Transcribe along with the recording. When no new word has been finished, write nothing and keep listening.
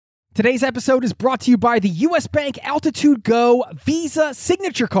Today's episode is brought to you by the U.S. Bank Altitude Go Visa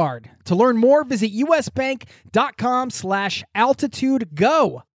Signature Card. To learn more, visit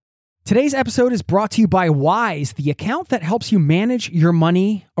usbank.com/altitudego. Today's episode is brought to you by Wise, the account that helps you manage your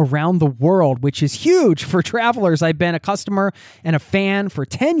money around the world, which is huge for travelers. I've been a customer and a fan for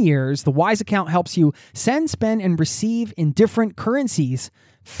 10 years. The Wise account helps you send, spend, and receive in different currencies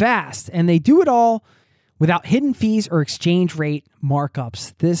fast, and they do it all without hidden fees or exchange rate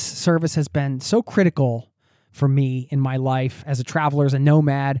markups. This service has been so critical for me in my life as a traveler, as a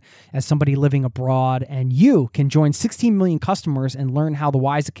nomad, as somebody living abroad. And you can join 16 million customers and learn how the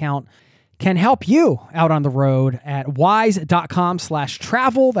Wise account can help you out on the road at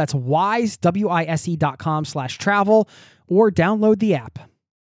wise.com/travel. That's wise, wise.com/travel, or download the app.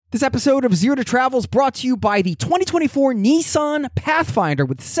 This episode of Zero to Travel is brought to you by the 2024 Nissan Pathfinder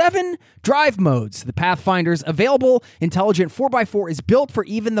with 7 drive modes. The Pathfinder's available intelligent 4x4 is built for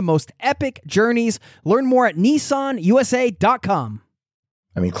even the most epic journeys. Learn more at nissanusa.com.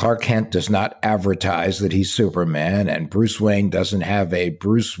 I mean, Clark Kent does not advertise that he's Superman, and Bruce Wayne doesn't have a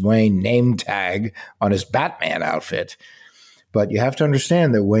Bruce Wayne name tag on his Batman outfit. But you have to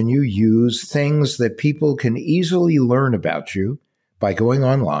understand that when you use things that people can easily learn about you by going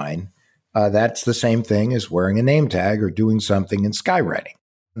online, that's the same thing as wearing a name tag or doing something in skywriting.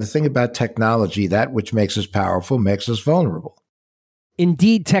 The thing about technology, that which makes us powerful makes us vulnerable.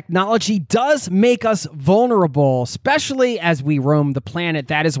 Indeed, technology does make us vulnerable, especially as we roam the planet.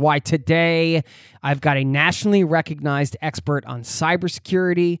 That is why today I've got a nationally recognized expert on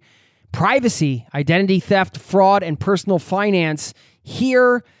cybersecurity, privacy, identity theft, fraud, and personal finance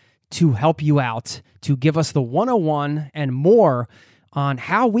here to help you out, to give us the 101 and more on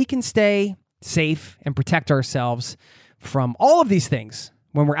how we can stay safe and protect ourselves from all of these things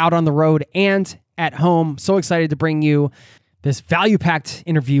when we're out on the road and at home. So excited to bring you this value-packed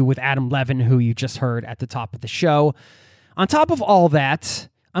interview with Adam Levin, who you just heard at the top of the show. On top of all that,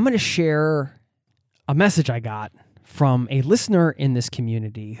 I'm going to share a message I got from a listener in this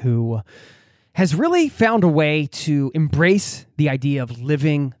community who has really found a way to embrace the idea of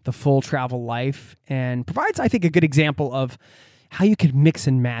living the full travel life and provides, I think, a good example of how you could mix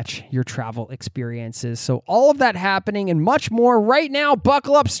and match your travel experiences. So all of that happening and much more right now.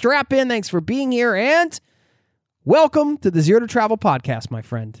 Buckle up, strap in. Thanks for being here, and welcome to the Zero to Travel podcast, my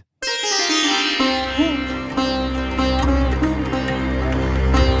friend.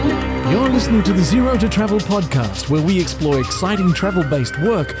 You're listening to the Zero to Travel podcast, where we explore exciting travel-based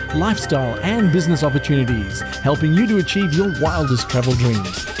work, lifestyle, and business opportunities, helping you to achieve your wildest travel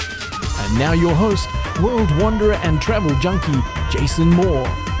dreams. And now your host, world wanderer and travel junkie, Jason Moore.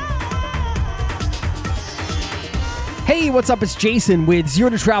 Hey, what's up? It's Jason with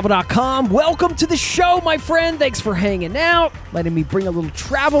ZeroToTravel.com. Welcome to the show, my friend. Thanks for hanging out, letting me bring a little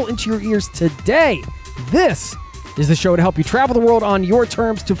travel into your ears today. This is the show to help you travel the world on your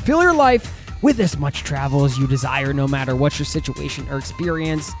terms, to fill your life with as much travel as you desire, no matter what your situation or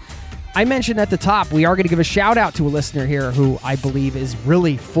experience. I mentioned at the top, we are going to give a shout out to a listener here who I believe is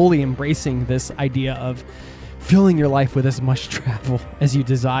really fully embracing this idea of filling your life with as much travel as you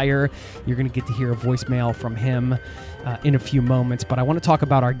desire. You're going to get to hear a voicemail from him in a few moments, but I want to talk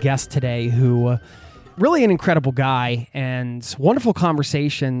about our guest today, who really an incredible guy and wonderful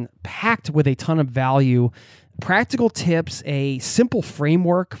conversation packed with a ton of value, practical tips, a simple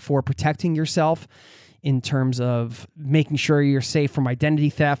framework for protecting yourself in terms of making sure you're safe from identity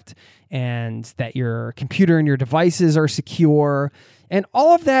theft and that your computer and your devices are secure, and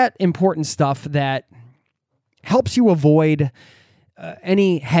all of that important stuff that helps you avoid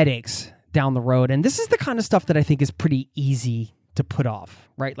any headaches down the road. And this is the kind of stuff that I think is pretty easy to put off,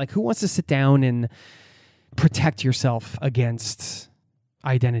 right? Like, who wants to sit down and protect yourself against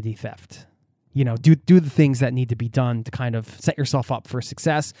identity theft? You know, do the things that need to be done to kind of set yourself up for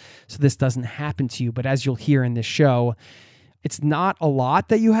success so this doesn't happen to you. But as you'll hear in this show, it's not a lot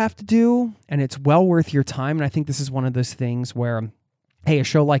that you have to do, and it's well worth your time. And I think this is one of those things where, hey, a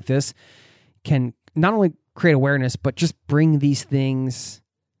show like this can not only create awareness, but just bring these things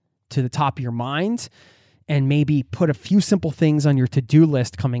to the top of your mind and maybe put a few simple things on your to-do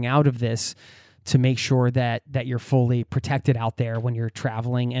list coming out of this to make sure that you're fully protected out there when you're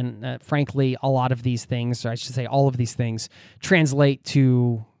traveling. And frankly, a lot of these things, or I should say all of these things, translate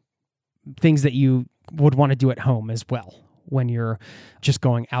to things that you would want to do at home as well when you're just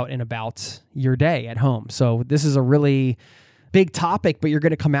going out and about your day at home. So this is a really big topic, but you're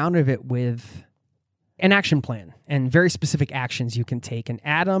going to come out of it with an action plan and very specific actions you can take. And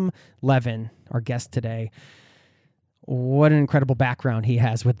Adam Levin, our guest today, what an incredible background he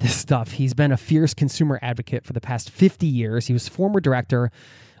has with this stuff. He's been a fierce consumer advocate for the past 50 years. He was former director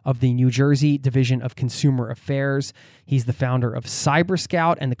of the New Jersey Division of Consumer Affairs. He's the founder of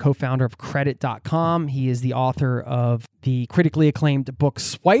CyberScout and the co-founder of Credit.com. He is the author of the critically acclaimed book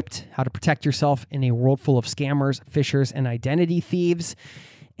Swiped: How to Protect Yourself in a World Full of Scammers, Phishers, and Identity Thieves.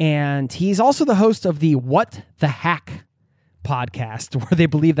 And he's also the host of the What the Hack podcast, where they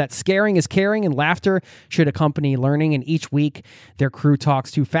believe that scaring is caring and laughter should accompany learning. And each week, their crew talks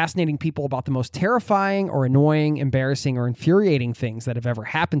to fascinating people about the most terrifying or annoying, embarrassing, or infuriating things that have ever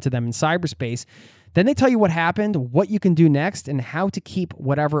happened to them in cyberspace. Then they tell you what happened, what you can do next, and how to keep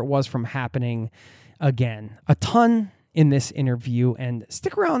whatever it was from happening again. A ton in this interview, and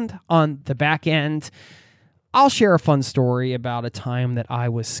stick around on the back end. I'll share a fun story about a time that I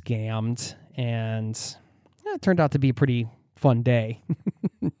was scammed, and it turned out to be a pretty fun day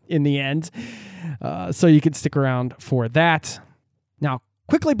in the end. So you can stick around for that. Now,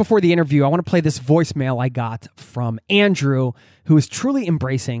 quickly before the interview, I want to play this voicemail I got from Andrew, who is truly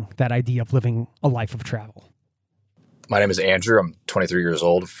embracing that idea of living a life of travel. My name is Andrew. I'm 23 years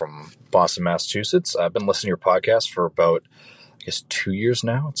old from Boston, Massachusetts. I've been listening to your podcast for about, 2 years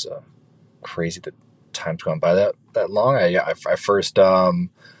now. It's crazy that time's gone by that long. I first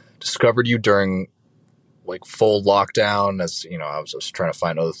discovered you during full lockdown, as I was just trying to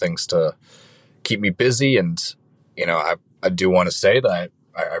find other things to keep me busy. And I do want to say that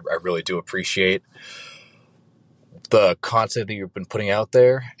I really do appreciate the content that you've been putting out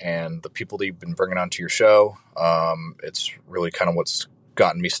there and the people that you've been bringing onto your show. It's really kind of what's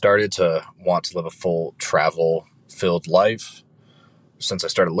gotten me started to want to live a full travel filled life. Since I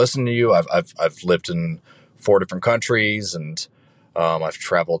started listening to you, I've lived in 4 different countries, and I've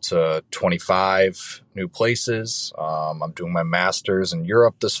traveled to 25 new places. I'm doing my master's in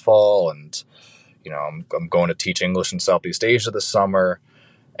Europe this fall, and I'm going to teach English in Southeast Asia this summer.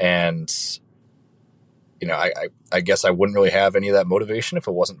 And I guess I wouldn't really have any of that motivation if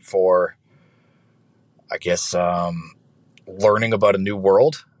it wasn't for, learning about a new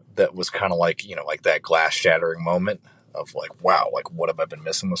world that was kind of like that glass shattering moment of wow, what have I been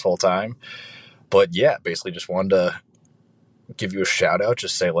missing this whole time? But yeah, basically just wanted to give you a shout out,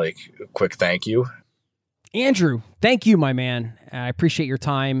 just say a quick thank you. Andrew, thank you, my man. I appreciate your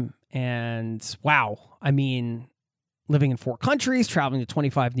time. And wow, living in 4 countries, traveling to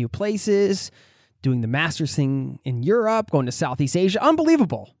 25 new places, doing the master's thing in Europe, going to Southeast Asia,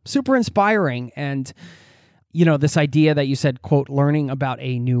 unbelievable, super inspiring. And this idea that you said, quote, learning about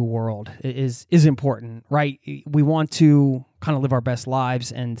a new world is important, right? We want to kind of live our best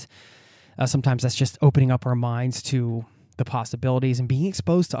lives, and sometimes that's just opening up our minds to the possibilities and being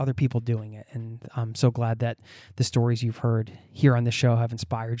exposed to other people doing it. And I'm so glad that the stories you've heard here on the show have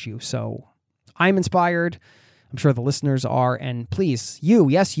inspired you. So I'm inspired. I'm sure the listeners are. And please, you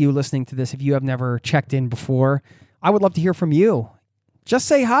listening to this, if you have never checked in before, I would love to hear from you. Just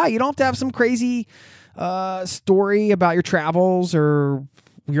say hi. You don't have to have some crazy story about your travels or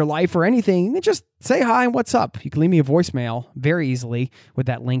your life or anything. Just say hi and what's up. You can leave me a voicemail very easily with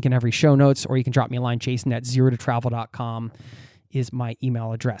that link in every show notes, or you can drop me a line. Jason@zerototravel.com is my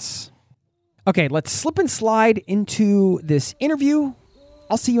email address. Okay, let's slip and slide into this interview.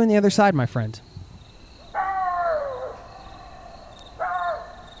 I'll see you on the other side, my friend.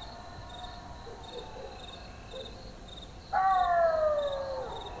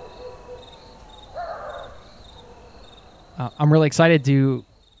 I'm really excited to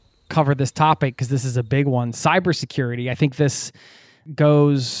cover this topic because this is a big one. Cybersecurity. I think this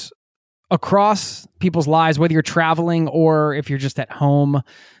goes across people's lives, whether you're traveling or if you're just at home,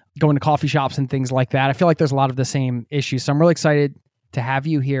 going to coffee shops and things like that. I feel like there's a lot of the same issues. So I'm really excited to have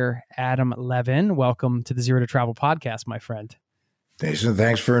you here, Adam Levin. Welcome to the Zero to Travel podcast, my friend. Jason,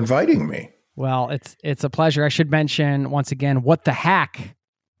 thanks for inviting me. Well, it's a pleasure. I should mention once again, What the Hack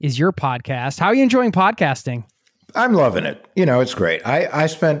is your podcast. How are you enjoying podcasting? I'm loving it. It's great. I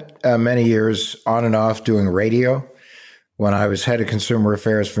spent many years on and off doing radio. When I was head of consumer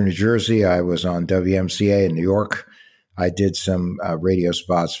affairs for New Jersey, I was on WMCA in New York. I did some radio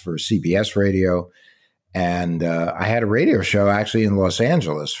spots for CBS Radio. And I had a radio show actually in Los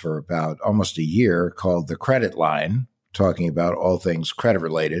Angeles for about almost a year called The Credit Line, talking about all things credit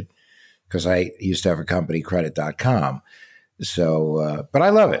related, because I used to have a company, Credit.com. So, but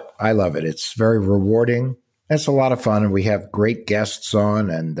I love it. I love it. It's very rewarding. It's a lot of fun, and we have great guests on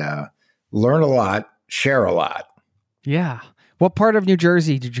and learn a lot, share a lot. Yeah. What part of New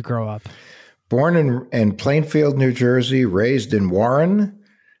Jersey did you grow up? Born in Plainfield, New Jersey, raised in Warren,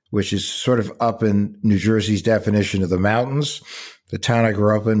 which is sort of up in New Jersey's definition of the mountains. The town I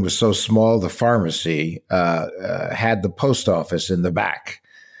grew up in was so small, the pharmacy had the post office in the back.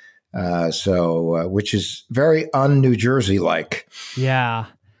 Which is very un-New Jersey-like. Yeah.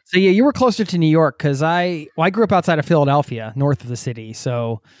 So yeah, you were closer to New York because I grew up outside of Philadelphia, north of the city.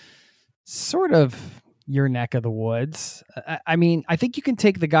 So sort of your neck of the woods. I mean, I think you can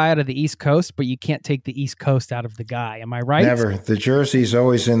take the guy out of the East Coast, but you can't take the East Coast out of the guy. Am I right? Never. The Jersey's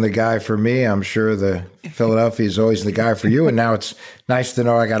always in the guy for me. I'm sure the Philadelphia is always the guy for you. And now it's nice to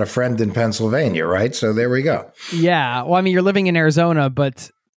know I got a friend in Pennsylvania, right? So there we go. Yeah. Well, I mean, you're living in Arizona, but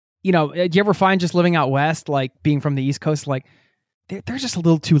you know, do you ever find just living out west, like being from the East Coast, like they're just a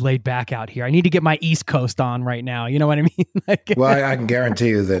little too laid back out here. I need to get my East Coast on right now. You know what I mean? Like, well, I can guarantee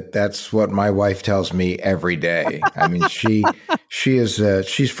you that that's what my wife tells me every day. I mean,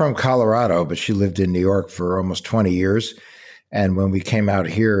 she's from Colorado, but she lived in New York for almost 20 years. And when we came out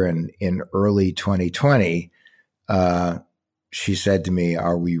here in early 2020, she said to me,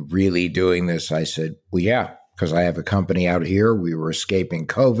 "Are we really doing this?" I said, "Well, yeah, because I have a company out here. We were escaping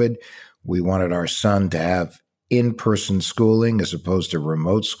COVID. We wanted our son to have in-person schooling as opposed to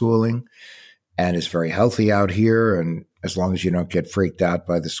remote schooling, and it's very healthy out here. And as long as you don't get freaked out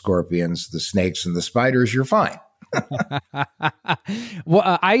by the scorpions, the snakes, and the spiders, you're fine."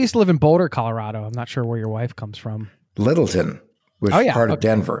 Well, I used to live in Boulder, Colorado. I'm not sure where your wife comes from. Littleton, which is part of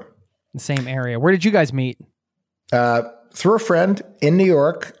Denver. The same area. Where did you guys meet? Through a friend in New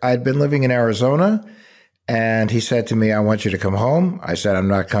York. I'd been living in Arizona, and he said to me, "I want you to come home." I said, "I'm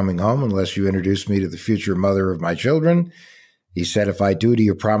not coming home unless you introduce me to the future mother of my children." He said, "If I do, do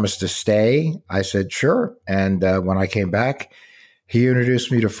you promise to stay?" I said, "Sure." And when I came back, he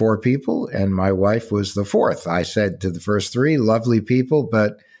introduced me to 4 people, and my wife was the 4th. I said to the first 3, "Lovely people,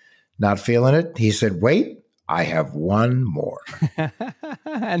 but not feeling it." He said, "Wait, I have one more."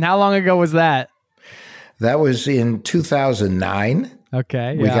 And how long ago was that? That was in 2009.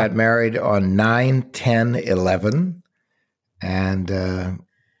 Okay. We got married on 9/10/11, and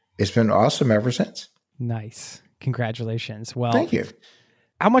it's been awesome ever since. Nice. Congratulations. Well, thank you.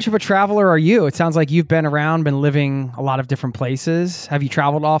 How much of a traveler are you? It sounds like you've been around, been living a lot of different places. Have you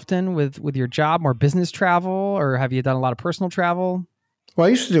traveled often with your job, more business travel, or have you done a lot of personal travel? Well,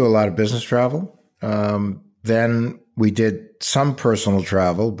 I used to do a lot of business travel. Then we did some personal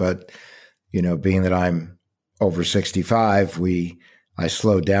travel, but you know, being that I'm over 65, I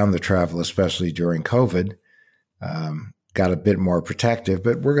slowed down the travel, especially during COVID. Got a bit more protective,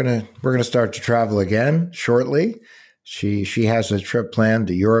 but we're gonna start to travel again shortly. She has a trip planned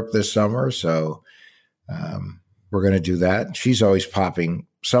to Europe this summer, so we're gonna do that. She's always popping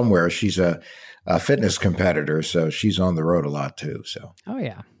somewhere. She's a fitness competitor, so she's on the road a lot too. So. Oh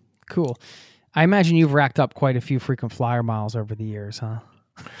yeah, cool. I imagine you've racked up quite a few frequent flyer miles over the years, huh?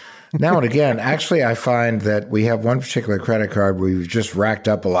 Now and again, actually, I find that we have one particular credit card where we've just racked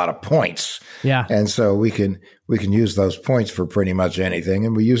up a lot of points. Yeah. And so we can use those points for pretty much anything,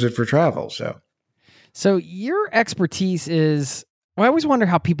 and we use it for travel. So your expertise is, well, I always wonder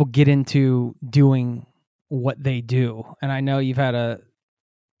how people get into doing what they do. And I know you've had a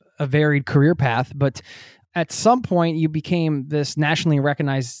varied career path, but at some point you became this nationally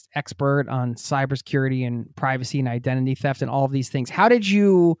recognized expert on cybersecurity and privacy and identity theft and all of these things. How did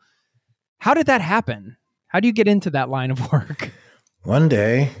that happen? How do you get into that line of work? One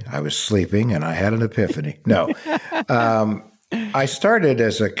day I was sleeping and I had an epiphany. No, I started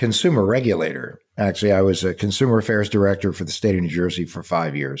as a consumer regulator. Actually, I was a consumer affairs director for the state of New Jersey for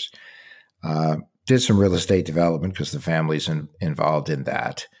 5 years. Did some real estate development because the family's involved in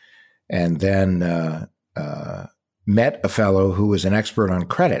that. And then met a fellow who was an expert on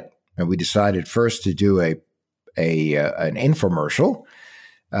credit. And we decided first to do an infomercial,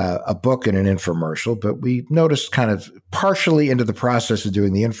 a book and an infomercial, but we noticed kind of partially into the process of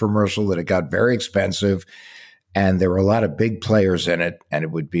doing the infomercial that it got very expensive and there were a lot of big players in it, and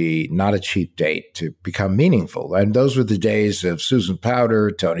it would be not a cheap date to become meaningful. And those were the days of Susan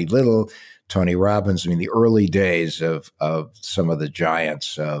Powter, Tony Little, Tony Robbins. I mean, the early days of some of the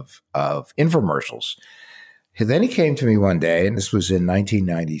giants of infomercials. And then he came to me one day, and this was in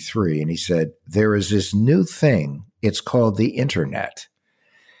 1993, and he said, "There is this new thing. It's called the internet."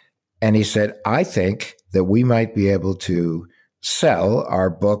 And he said, "I think that we might be able to sell our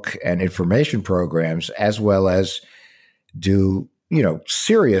book and information programs as well as do,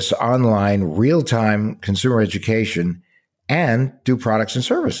 serious online real-time consumer education and do products and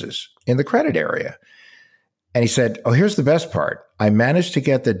services in the credit area." And he said, "Oh, here's the best part. I managed to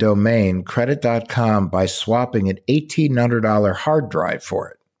get the domain credit.com by swapping an $1,800 hard drive for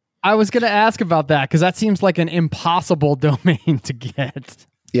it." I was going to ask about that because that seems like an impossible domain to get.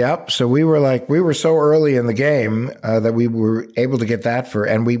 Yep. So we were so early in the game that we were able to get that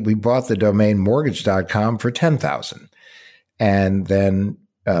and we bought the domain mortgage.com for $10,000. And then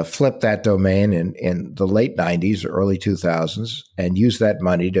flipped that domain in the late 90s, early 2000s, and used that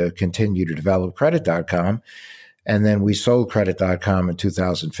money to continue to develop Credit.com. And then we sold Credit.com in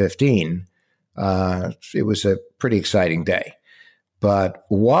 2015. It was a pretty exciting day. But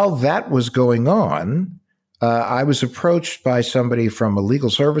while that was going on, I was approached by somebody from a legal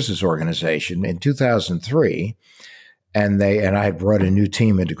services organization in 2003, and I had brought a new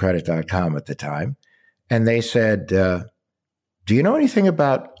team into Credit.com at the time, and they said, "Do you know anything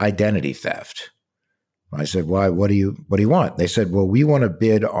about identity theft?" I said, "Why? What do you want?" They said, "Well, we want to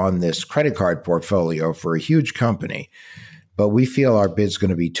bid on this credit card portfolio for a huge company, but we feel our bid's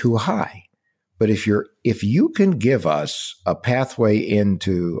going to be too high. But if you can give us a pathway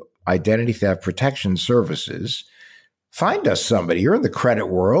into identity theft protection services, find us somebody. You're in the credit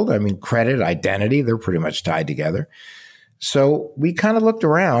world. I mean, credit, identity, they're pretty much tied together." So we kind of looked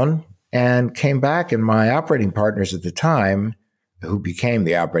around and came back, and my operating partners at the time, who became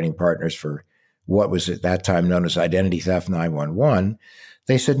the operating partners for what was at that time known as Identity Theft 911,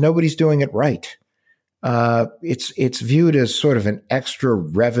 they said, nobody's doing it right. It's viewed as sort of an extra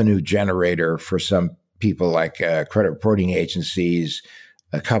revenue generator for some people like credit reporting agencies,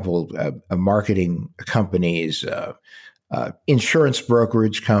 a couple of marketing companies, insurance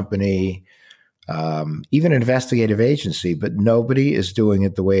brokerage company, even an investigative agency, but nobody is doing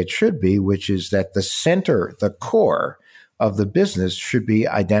it the way it should be, which is that the center, the core of the business should be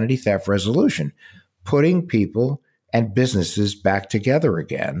identity theft resolution, putting people and businesses back together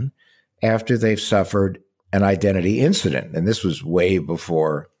again after they've suffered an identity incident. And this was way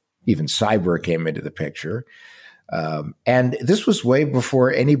before even cyber came into the picture. And this was way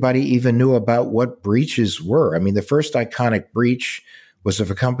before anybody even knew about what breaches were. I mean, the first iconic breach was of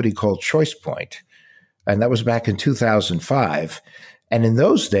a company called ChoicePoint, and that was back in 2005. And in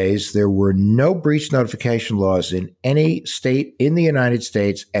those days, there were no breach notification laws in any state in the United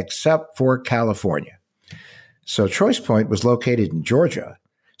States except for California. So ChoicePoint was located in Georgia.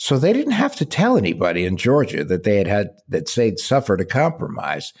 So they didn't have to tell anybody in Georgia that they'd suffered a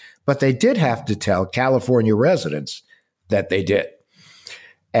compromise, but they did have to tell California residents that they did.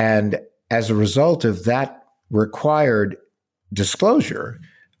 And as a result of that required disclosure,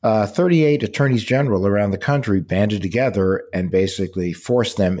 38 attorneys general around the country banded together and basically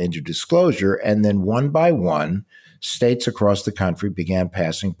forced them into disclosure. And then one by one, states across the country began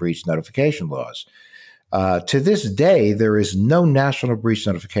passing breach notification laws. To this day, there is no national breach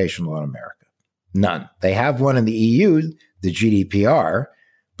notification law in America. None. They have one in the EU, the GDPR,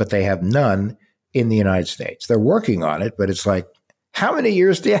 but they have none in the United States. They're working on it, but it's like, how many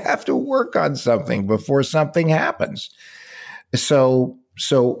years do you have to work on something before something happens? So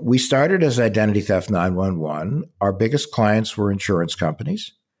we started as Identity Theft 911. Our biggest clients were insurance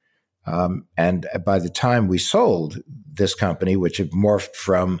companies. And by the time we sold this company, which had morphed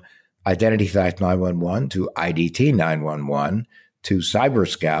from Identity Theft 911 to IDT 911 to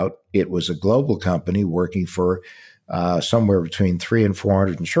CyberScout, it was a global company working for somewhere between 300 and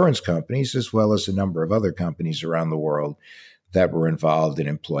 400 insurance companies, as well as a number of other companies around the world that were involved in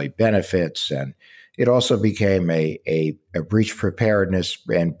employee benefits. And it also became a breach preparedness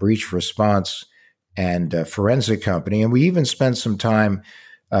and breach response and forensic company. And we even spent some time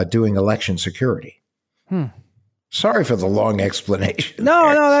doing election security. Sorry for the long explanation.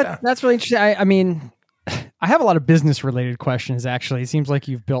 No, that's really interesting. I mean, I have a lot of business-related questions, actually. It seems like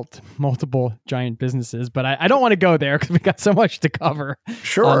you've built multiple giant businesses, but I don't want to go there because we got so much to cover.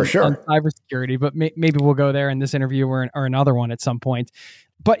 Sure. On cybersecurity, but maybe we'll go there in this interview or another one at some point.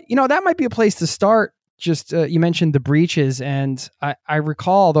 But, that might be a place to start. Just you mentioned the breaches, and I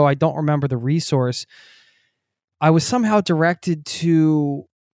recall, though I don't remember the resource, I was somehow directed to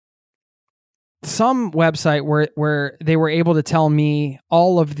some website where they were able to tell me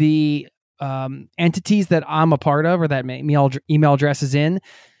all of the entities that I'm a part of or that email addresses in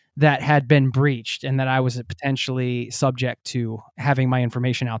that had been breached and that I was potentially subject to having my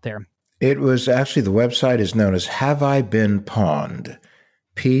information out there. It was actually, the website is known as Have I Been Pawned?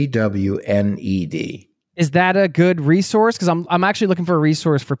 PWNED. Is that a good resource? Because I'm actually looking for a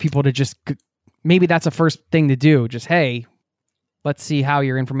resource for people to just, maybe that's a first thing to do. Just, hey, let's see how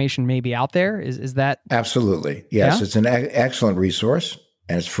your information may be out there. Is that? Absolutely. Yes. Yeah? It's an excellent resource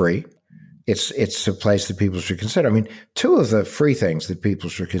and it's free. It's a place that people should consider. I mean, two of the free things that people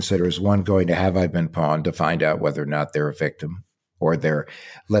should consider is one, going to Have I Been Pawned to find out whether or not they're a victim, or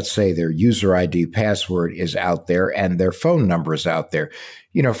let's say their user ID password is out there and their phone number is out there.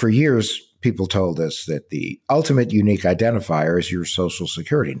 For years, people told us that the ultimate unique identifier is your social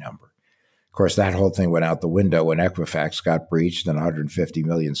security number. Of course, that whole thing went out the window when Equifax got breached and 150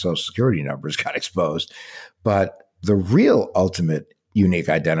 million social security numbers got exposed. But the real ultimate unique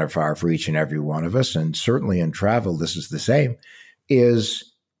identifier for each and every one of us, and certainly in travel, this is the same,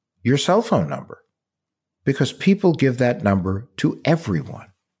 is your cell phone number, because people give that number to everyone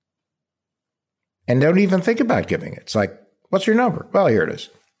and don't even think about giving it. It's like, what's your number? Well, here it is.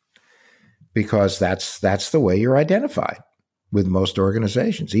 Because that's the way you're identified with most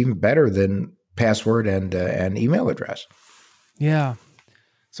organizations, even better than password and email address. Yeah.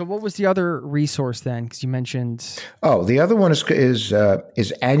 So what was the other resource then? Because you mentioned... Oh, the other one is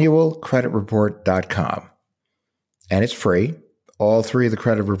annualcreditreport.com. And it's free. All three of the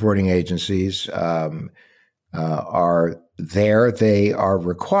credit reporting agencies are there. They are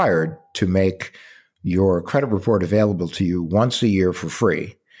required to make your credit report available to you once a year for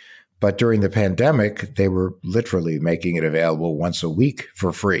free. But during the pandemic, they were literally making it available once a week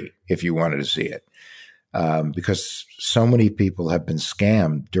for free if you wanted to see it. Because so many people have been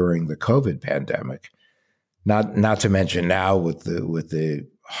scammed during the COVID pandemic. Not to mention now with the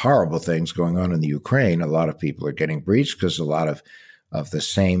horrible things going on in the Ukraine, a lot of people are getting breached because a lot of the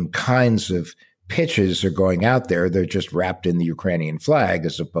same kinds of pitches are going out there. They're just wrapped in the Ukrainian flag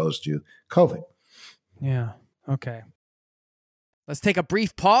as opposed to COVID. Yeah. Okay. Let's take a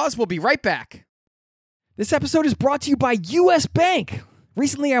brief pause. We'll be right back. This episode is brought to you by U.S. Bank.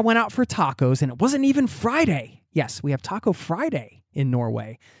 Recently, I went out for tacos, and it wasn't even Friday. Yes, we have Taco Friday in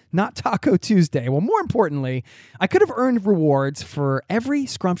Norway, not Taco Tuesday. Well, more importantly, I could have earned rewards for every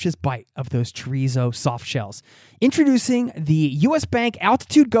scrumptious bite of those chorizo soft shells. Introducing the U.S. Bank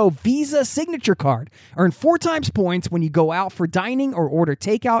Altitude Go Visa Signature Card. Earn 4 times points when you go out for dining or order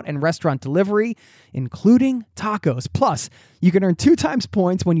takeout and restaurant delivery, including tacos. Plus, you can earn 2 times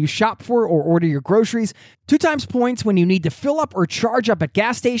points when you shop for or order your groceries, 2 times points when you need to fill up or charge up at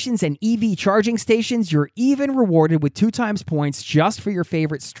gas stations and EV charging stations. You're even rewarded with 2 times points just for your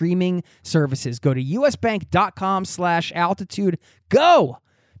favorite streaming services. Go to usbank.com/altitude-go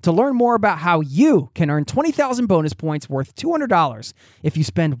to learn more about how you can earn 20,000 bonus points worth $200 if you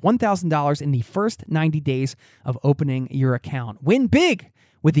spend $1,000 in the first 90 days of opening your account. Win big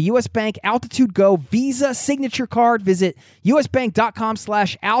with the U.S. Bank Altitude Go Visa Signature Card. Visit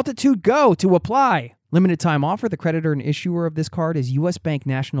usbank.com/altitude-go to apply. Limited time offer. The creditor and issuer of this card is U.S. Bank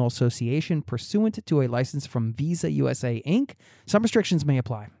National Association, pursuant to a license from Visa USA, Inc. Some restrictions may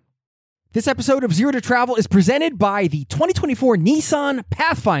apply. This episode of Zero to Travel is presented by the 2024 Nissan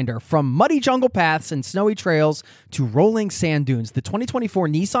Pathfinder. From muddy jungle paths and snowy trails to rolling sand dunes, the 2024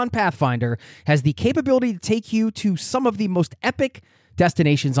 Nissan Pathfinder has the capability to take you to some of the most epic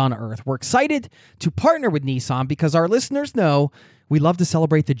destinations on Earth. We're excited to partner with Nissan because our listeners know we love to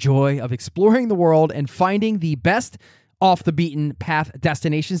celebrate the joy of exploring the world and finding the best off the beaten path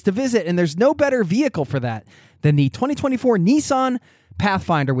destinations to visit. And there's no better vehicle for that than the 2024 Nissan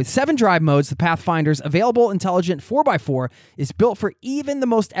Pathfinder. With 7 drive modes, the Pathfinder's available intelligent 4x4 is built for even the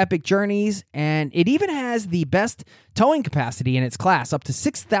most epic journeys, and it even has the best towing capacity in its class, up to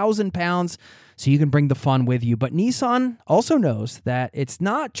 6,000 pounds, so you can bring the fun with you. But Nissan also knows that it's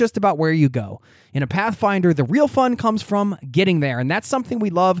not just about where you go. In a Pathfinder, the real fun comes from getting there, and that's something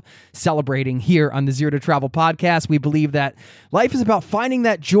we love celebrating here on the Zero to Travel podcast. We believe that life is about finding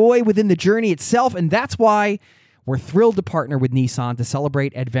that joy within the journey itself, and that's why we're thrilled to partner with Nissan to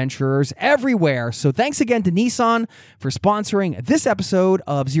celebrate adventurers everywhere. So thanks again to Nissan for sponsoring this episode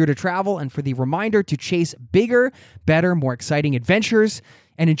of Zero to Travel and for the reminder to chase bigger, better, more exciting adventures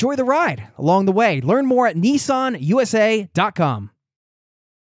and enjoy the ride along the way. Learn more at NissanUSA.com.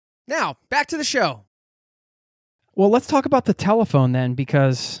 Now, back to the show. Well, let's talk about the telephone then,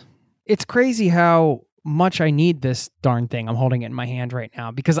 because it's crazy how much I need this darn thing. I'm holding it in my hand right now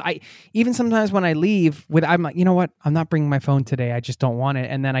because even sometimes when I leave I'm like, you know what? I'm not bringing my phone today. I just don't want it.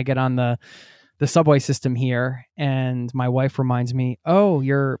 And then I get on the subway system here and my wife reminds me, oh,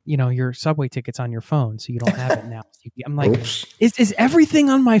 your subway ticket's on your phone, so you don't have it now. I'm like, oops. Is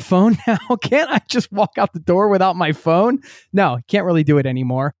everything on my phone now? Can't I just walk out the door without my phone? No, can't really do it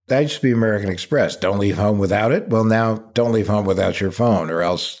anymore. That used to be American Express. Don't leave home without it. Well, now don't leave home without your phone or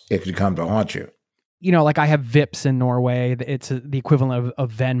else it could come to haunt you. You know, like I have Vips in Norway. It's the equivalent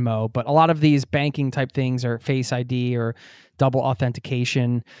of Venmo, but a lot of these banking type things are Face ID or double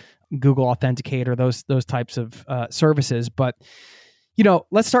authentication, Google Authenticator, those types of services. But, you know,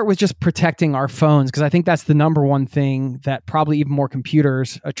 let's start with just protecting our phones, because I think that's the number one thing that probably even more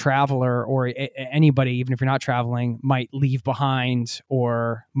computers, a traveler or anybody, even if you're not traveling, might leave behind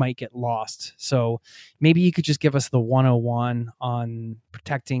or might get lost. So maybe you could just give us the 101 on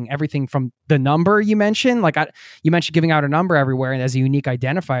protecting everything from the number you mentioned. Like you mentioned giving out a number everywhere and as a unique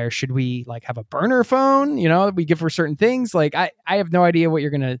identifier. Should we like have a burner phone, that we give for certain things? Like I have no idea what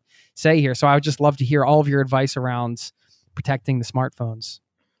you're going to say here. So I would just love to hear all of your advice around protecting the smartphones?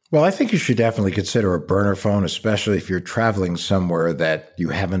 Well, I think you should definitely consider a burner phone, especially if you're traveling somewhere that you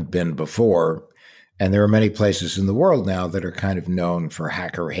haven't been before. And there are many places in the world now that are kind of known for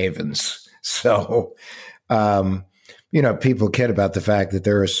hacker havens. So, people kid about the fact that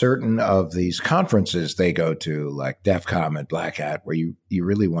there are certain of these conferences they go to, like DEF CON and Black Hat, where you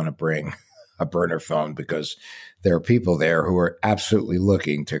really want to bring a burner phone because there are people there who are absolutely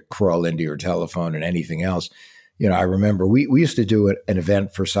looking to crawl into your telephone and anything else. I remember we used to do an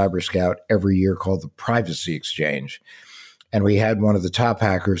event for Cyber Scout every year called the Privacy Exchange. And we had one of the top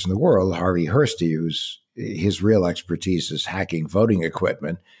hackers in the world, Harvey Hursty, his real expertise is hacking voting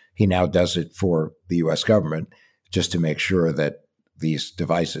equipment. He now does it for the U.S. government just to make sure that these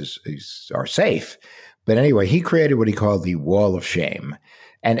devices are safe. But anyway, he created what he called the Wall of Shame.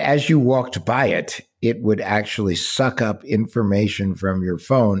 And as you walked by it, it would actually suck up information from your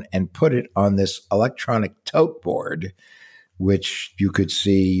phone and put it on this electronic tote board, which you could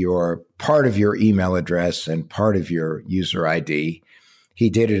see your part of your email address and part of your user ID. He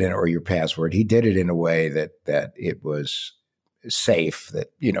did it or your password. He did it in a way that it was safe,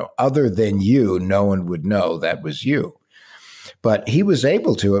 that, other than you, no one would know that was you. But he was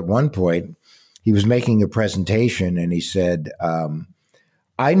able to, at one point, he was making a presentation and he said,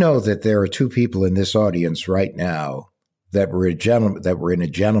 I know that there are two people in this audience right now that were in a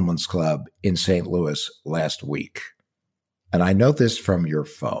gentleman's club in St. Louis last week. And I know this from your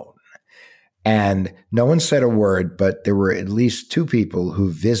phone. And no one said a word, but there were at least two people who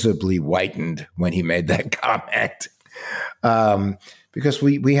visibly whitened when he made that comment. Because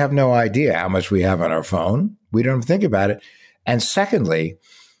we have no idea how much we have on our phone. We don't think about it. And secondly,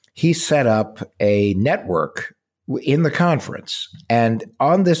 he set up a network in the conference. And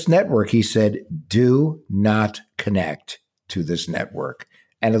on this network, he said, do not connect to this network.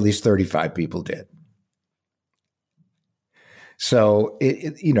 And at least 35 people did. So,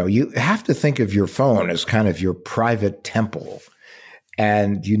 you have to think of your phone as kind of your private temple.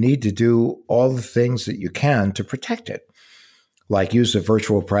 And you need to do all the things that you can to protect it. Like use a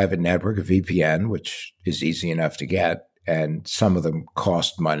virtual private network, a VPN, which is easy enough to get. And some of them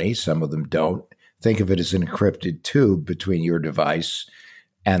cost money, some of them don't. Think of it as an encrypted tube between your device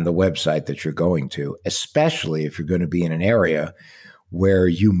and the website that you're going to, especially if you're going to be in an area where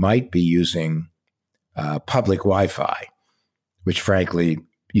you might be using public Wi-Fi, which frankly,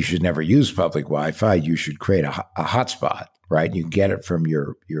 you should never use public Wi-Fi. You should create a hotspot, right? You can get it from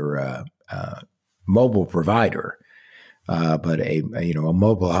your mobile provider, but a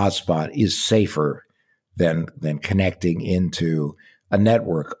mobile hotspot is safer than connecting into a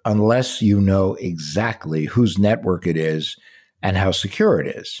network unless you know exactly whose network it is and how secure it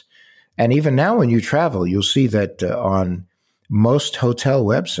is. And even now when you travel, you'll see that on most hotel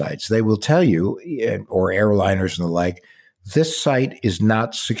websites, they will tell you, or airliners and the like, this site is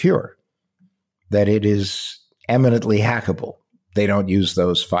not secure, that it is eminently hackable. They don't use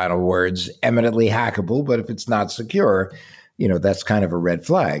those final words, eminently hackable, but if it's not secure, that's kind of a red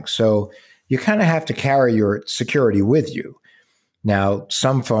flag. So you kind of have to carry your security with you. Now,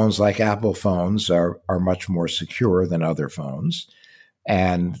 some phones like Apple phones are much more secure than other phones.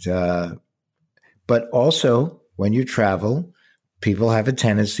 And, but also when you travel, people have a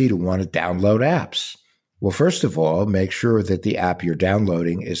tendency to want to download apps. Well, first of all, make sure that the app you're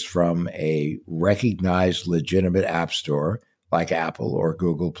downloading is from a recognized, legitimate app store like Apple or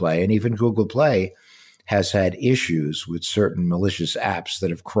Google Play. And even Google Play has had issues with certain malicious apps that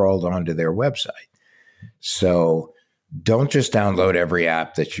have crawled onto their website. So don't just download every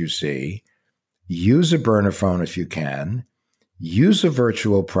app that you see. Use a burner phone if you can. Use a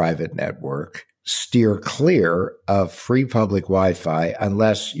virtual private network. Steer clear of free public Wi-Fi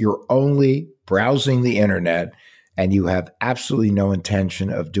unless you're only browsing the internet and you have absolutely no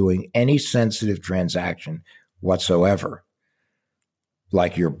intention of doing any sensitive transaction whatsoever.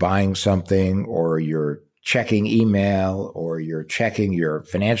 Like you're buying something or you're checking email or you're checking your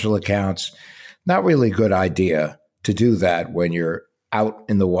financial accounts. Not really a good idea to do that when you're out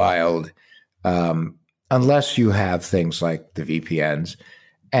in the wild, unless you have things like the VPNs.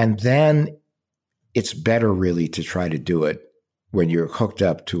 And then it's better really to try to do it when you're hooked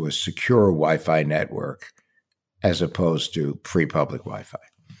up to a secure Wi-Fi network as opposed to free public Wi-Fi.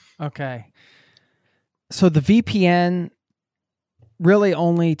 Okay. So the VPN really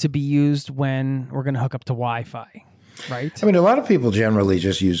only to be used when we're going to hook up to Wi-Fi, right? I mean, a lot of people generally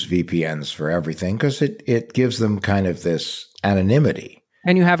just use VPNs for everything because it gives them kind of this anonymity.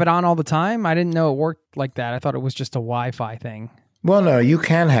 And you have it on all the time? I didn't know it worked like that. I thought it was just a Wi-Fi thing. Well, no, you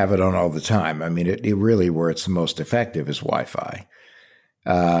can have it on all the time. I mean, it really, where it's the most effective is Wi-Fi.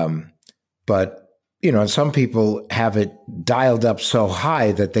 But and some people have it dialed up so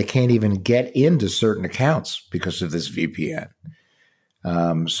high that they can't even get into certain accounts because of this VPN.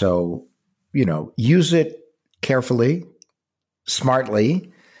 So, use it carefully,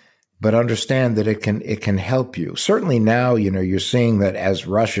 smartly, but understand that it can help you. Certainly now, you're seeing that as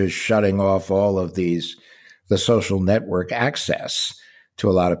Russia's shutting off all of the social network access to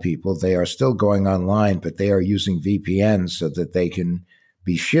a lot of people, they are still going online, but they are using VPNs so that they can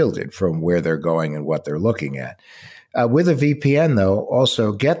be shielded from where they're going and what they're looking at. With a VPN, though,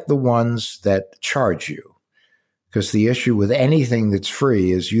 also get the ones that charge you. Because the issue with anything that's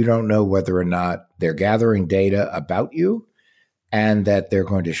free is you don't know whether or not they're gathering data about you and that they're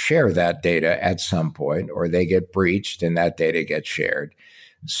going to share that data at some point, or they get breached and that data gets shared.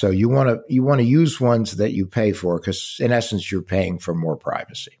 So you want to use ones that you pay for, because in essence, you're paying for more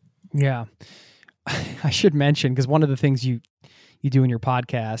privacy. Yeah. I should mention, because one of the things you do in your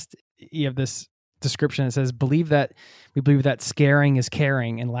podcast, you have this description that says, we believe that scaring is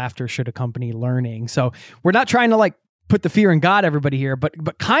caring and laughter should accompany learning. So we're not trying to put the fear in God, everybody here,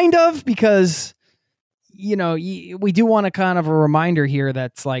 but kind of, because, we do want to kind of a reminder here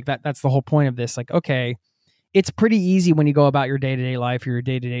that's that's the whole point of this. Okay, it's pretty easy when you go about your day-to-day life, your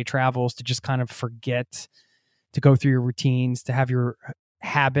day-to-day travels, to just kind of forget to go through your routines, to have your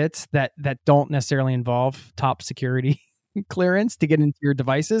habits that don't necessarily involve top security clearance to get into your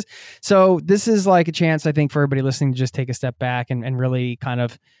devices. So this is a chance, I think, for everybody listening to just take a step back and really kind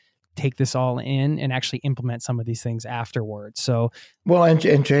of take this all in and actually implement some of these things afterwards. So, well, and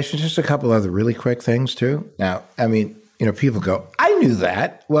Jason, just a couple other really quick things too. Now, people go, I knew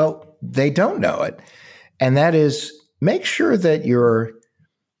that. Well, they don't know it. And that is, make sure that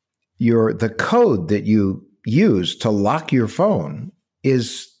the code that you use to lock your phone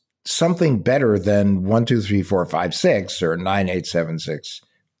is something better than 1, 2, 3, 4, 5, 6 or 9, 8, 7, 6.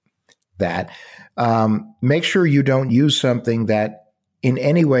 Make sure you don't use something that in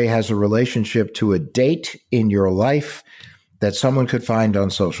any way has a relationship to a date in your life that someone could find on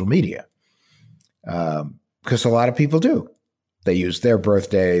social media. Because a lot of people do. They use their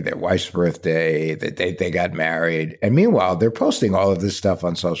birthday, their wife's birthday, the date they got married. And meanwhile, they're posting all of this stuff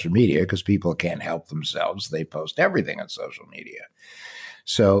on social media because people can't help themselves. They post everything on social media.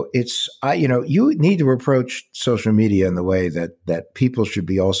 So it's, you need to approach social media in the way that people should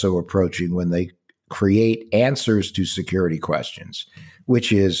be also approaching when they create answers to security questions,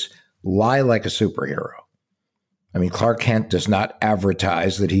 which is lie like a superhero. Clark Kent does not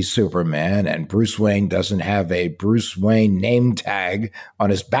advertise that he's Superman, and Bruce Wayne doesn't have a Bruce Wayne name tag on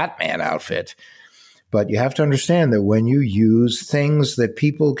his Batman outfit. But you have to understand that when you use things that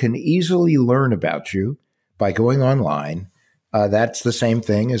people can easily learn about you by going online, that's the same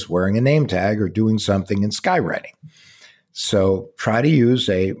thing as wearing a name tag or doing something in skywriting. So try to use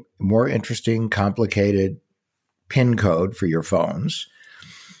a more interesting, complicated PIN code for your phones,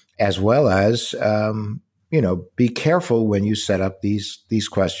 as well as, be careful when you set up these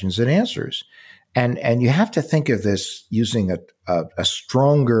questions and answers. And you have to think of this using a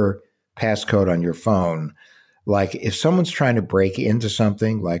stronger passcode on your phone. Like if someone's trying to break into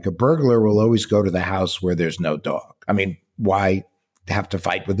something, like a burglar will always go to the house where there's no dog. Why have to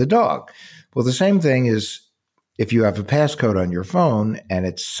fight with the dog? Well, the same thing is if you have a passcode on your phone and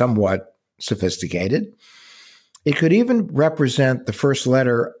it's somewhat sophisticated, it could even represent the first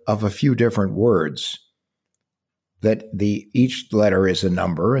letter of a few different words. That each letter is a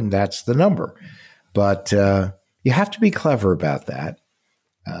number, and that's the number. But you have to be clever about that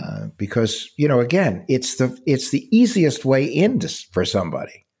because again, it's the easiest way in for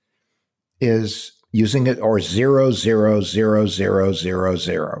somebody is using it, or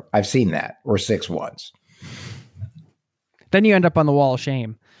 0000000. I've seen that, or 6 ones. Then you end up on the wall of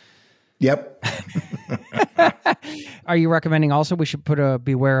shame. Yep. Are you recommending also we should put a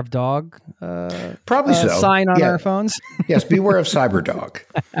beware of dog probably so sign on our phones? Yes, beware of CyberDog.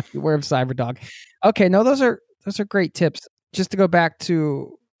 Beware of CyberDog. Okay, no, those are great tips. Just to go back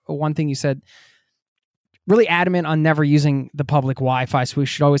to one thing you said, really adamant on never using the public Wi-Fi, so we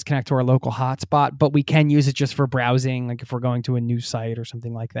should always connect to our local hotspot, but we can use it just for browsing, like if we're going to a news site or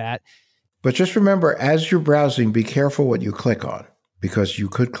something like that. But just remember, as you're browsing, be careful what you click on, because you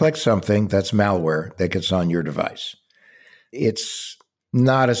could click something that's malware that gets on your device. It's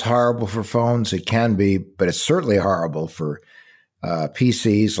not as horrible for phones. It can be, but it's certainly horrible for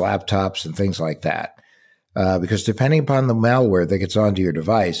PCs, laptops, and things like that. Because depending upon the malware that gets onto your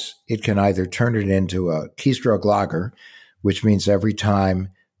device, it can either turn it into a keystroke logger, which means every time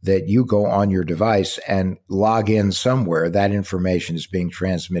that you go on your device and log in somewhere, that information is being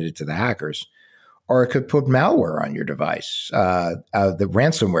transmitted to the hackers. Or it could put malware on your device, the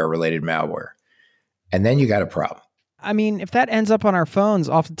ransomware-related malware. And then you got a problem. I mean, if that ends up on our phones,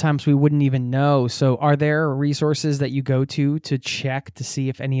 oftentimes we wouldn't even know. So are there resources that you go to check to see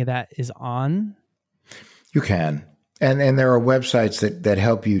if any of that is on? You can. And there are websites that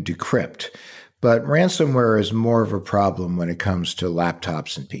help you decrypt. But ransomware is more of a problem when it comes to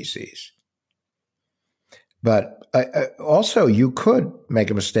laptops and PCs. But also, you could make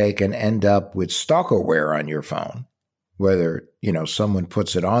a mistake and end up with stalkerware on your phone, whether, someone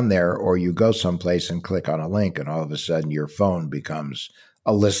puts it on there or you go someplace and click on a link and all of a sudden your phone becomes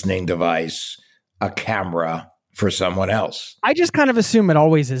a listening device, a camera for someone else. I just kind of assume it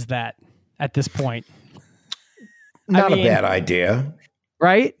always is that at this point. Not a bad idea.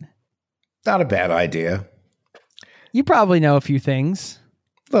 Right? Not a bad idea. You probably know a few things.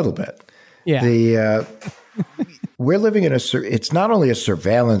 A little bit. Yeah. We're living in it's not only a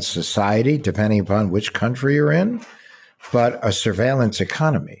surveillance society, depending upon which country you're in, but a surveillance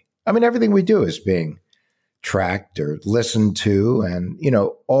economy. I mean, everything we do is being tracked or listened to, and,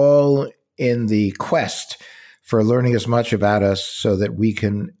 all in the quest for learning as much about us so that we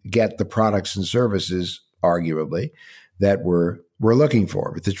can get the products and services, arguably, that we're looking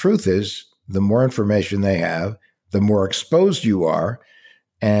for. But the truth is, the more information they have, the more exposed you are.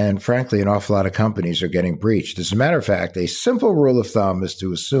 And frankly, an awful lot of companies are getting breached. As a matter of fact, a simple rule of thumb is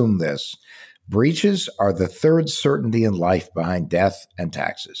to assume this: breaches are the third certainty in life behind death and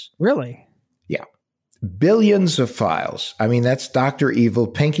taxes. Really? Yeah. Billions of files. I mean, that's Dr. Evil,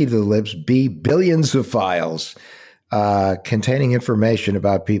 pinky to the lips, billions of files containing information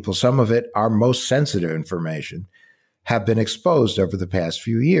about people. Some of it, our most sensitive information, have been exposed over the past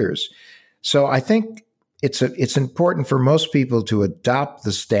few years. So I think it's important for most people to adopt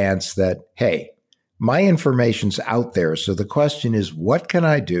the stance that, hey, my information's out there. So the question is, what can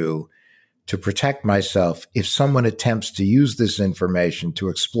I do to protect myself if someone attempts to use this information to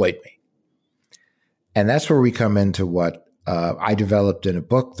exploit me? And that's where we come into what I developed in a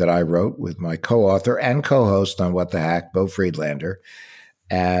book that I wrote with my co-author and co-host on What the Hack, Beau Friedlander.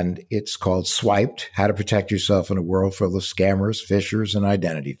 And it's called Swiped: How to Protect Yourself in a World Full of Scammers, Phishers, and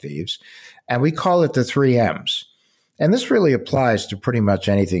Identity Thieves. And we call it the 3 M's. And this really applies to pretty much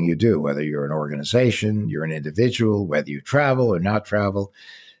anything you do, whether you're an organization, you're an individual, whether you travel or not travel.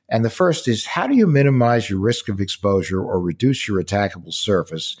 And the first is, how do you minimize your risk of exposure or reduce your attackable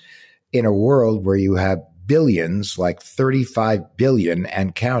surface in a world where you have billions, like 35 billion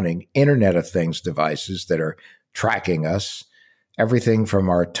and counting, Internet of Things devices that are tracking us? Everything from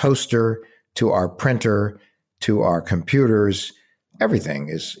our toaster to our printer to our computers, everything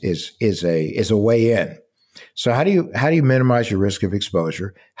is a way in. So how do you minimize your risk of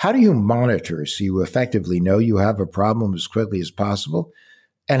exposure? How do you monitor so you effectively know you have a problem as quickly as possible?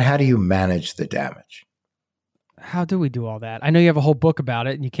 And how do you manage the damage? How do we do all that? I know you have a whole book about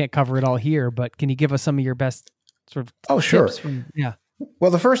it and you can't cover it all here, but can you give us some of your best sort of tips? Yeah.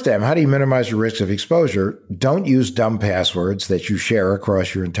 Well, the first M, how do you minimize your risk of exposure? Don't use dumb passwords that you share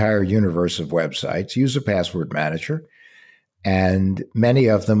across your entire universe of websites. Use a password manager. And many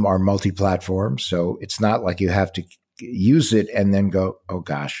of them are multi-platform. So it's not like you have to use it and then go, oh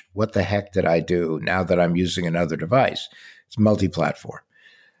gosh, what the heck did I do now that I'm using another device? It's multi-platform.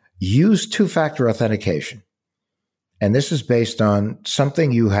 Use two-factor authentication. And this is based on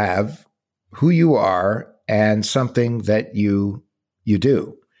something you have, who you are, and something that you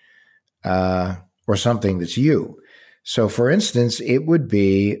do, or something that's you. So for instance, it would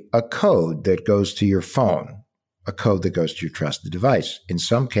be a code that goes to your phone, a code that goes to your trusted device. In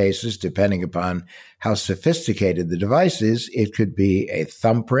some cases, depending upon how sophisticated the device is, it could be a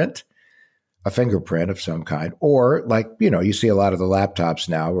thumbprint, a fingerprint of some kind, or like, you see a lot of the laptops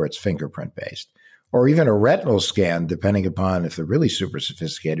now where it's fingerprint based, or even a retinal scan, depending upon if the really super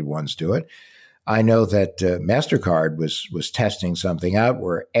sophisticated ones do it. I know that MasterCard was testing something out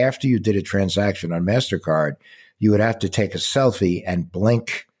where after you did a transaction on MasterCard, you would have to take a selfie and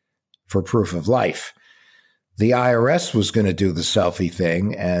blink for proof of life. The IRS was going to do the selfie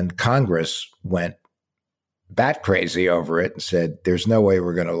thing, and Congress went bat crazy over it and said, there's no way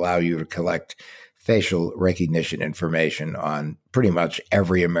we're going to allow you to collect facial recognition information on pretty much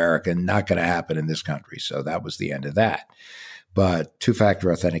every American. Not going to happen in this country. So that was the end of that. But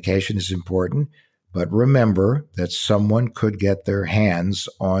two-factor authentication is important. But remember that someone could get their hands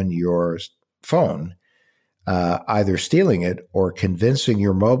on your phone, either stealing it or convincing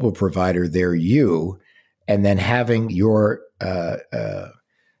your mobile provider they're you, and then having your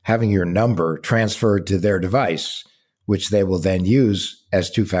number transferred to their device, which they will then use as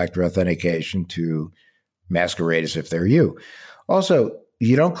two-factor authentication to masquerade as if they're you. Also,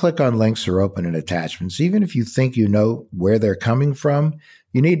 you don't click on links or open in attachments. Even if you think you know where they're coming from,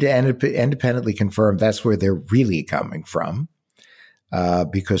 you need to independently confirm that's where they're really coming from,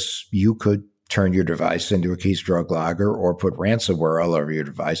 because you could turn your device into a keystroke logger or put ransomware all over your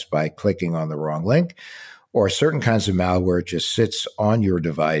device by clicking on the wrong link, or certain kinds of malware just sits on your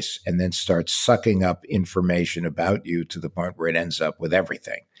device and then starts sucking up information about you to the point where it ends up with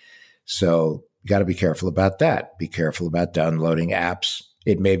everything. So you got to be careful about that. Be careful about downloading apps.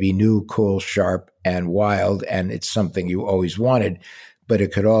 It may be new, cool, sharp, and wild, and it's something you always wanted, but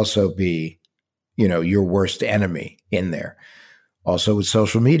it could also be, your worst enemy in there. Also with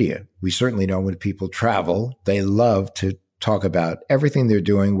social media, we certainly know when people travel, they love to talk about everything they're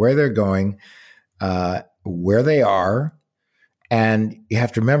doing, where they're going, where they are. And you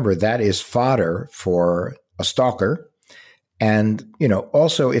have to remember that is fodder for a stalker. And,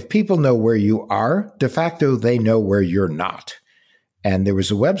 also if people know where you are, de facto, they know where you're not. And there was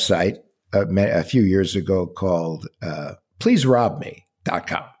a website a few years ago called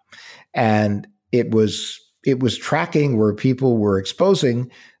pleaserobme.com. And it was tracking where people were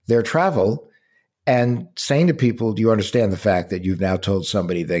exposing their travel and saying to people, do you understand the fact that you've now told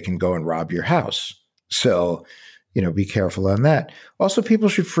somebody they can go and rob your house? So, be careful on that. Also, people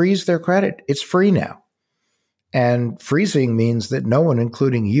should freeze their credit. It's free now. And freezing means that no one,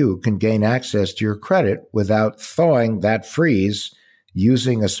 including you, can gain access to your credit without thawing that freeze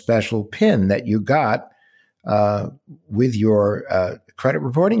using a special PIN that you got with your credit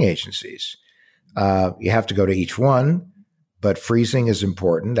reporting agencies. You have to go to each one, but freezing is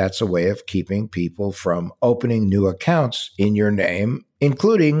important. That's a way of keeping people from opening new accounts in your name,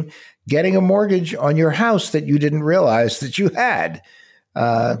 including getting a mortgage on your house that you didn't realize that you had.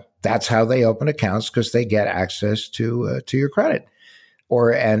 That's how they open accounts, because they get access to your credit,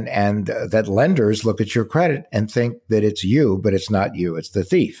 and that lenders look at your credit and think that it's you, but it's not you, it's the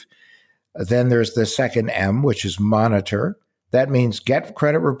thief. Then there's the second M, which is monitor. That means get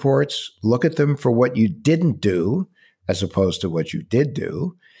credit reports, look at them for what you didn't do as opposed to what you did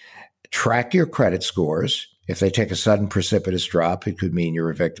do. Track your credit scores. If they take a sudden precipitous drop, it could mean you're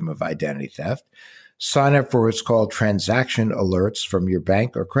a victim of identity theft. Sign up for what's called transaction alerts from your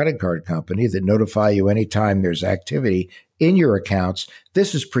bank or credit card company that notify you anytime there's activity in your accounts.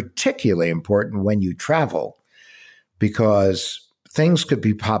 This is particularly important when you travel, because things could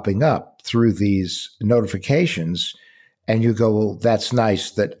be popping up through these notifications. And you go, well, that's nice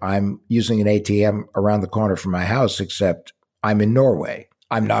that I'm using an ATM around the corner from my house, except I'm in Norway.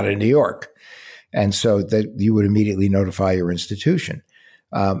 I'm not in New York. And so that you would immediately notify your institution.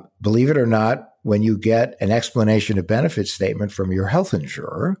 Believe it or not, when you get an explanation of benefits statement from your health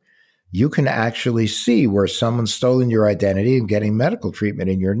insurer, you can actually see where someone's stolen your identity and getting medical treatment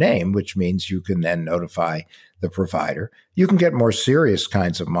in your name, which means you can then notify the provider. You can get more serious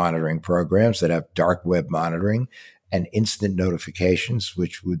kinds of monitoring programs that have dark web monitoring and instant notifications,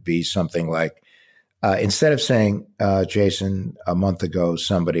 which would be something like, instead of saying, Jason, a month ago,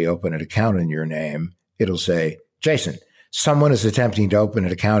 somebody opened an account in your name, it'll say, Jason, someone is attempting to open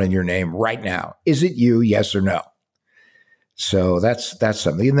an account in your name right now. Is it you? Yes or no? So that's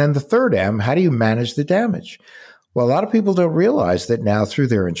something. And then the third M, how do you manage the damage? Well, a lot of people don't realize that now through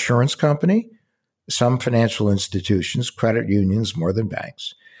their insurance company, some financial institutions, credit unions more than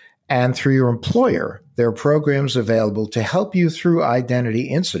banks, and through your employer, there are programs available to help you through identity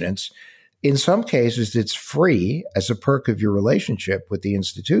incidents. In some cases, it's free as a perk of your relationship with the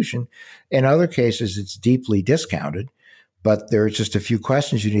institution. In other cases, it's deeply discounted. But there are just a few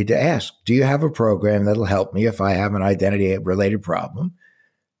questions you need to ask. Do you have a program that'll help me if I have an identity-related problem?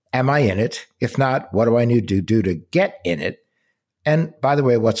 Am I in it? If not, what do I need to do to get in it? And by the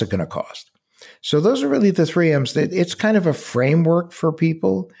way, what's it going to cost? So those are really the three M's. It's kind of a framework for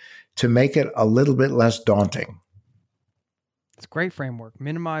people to make it a little bit less daunting. It's a great framework.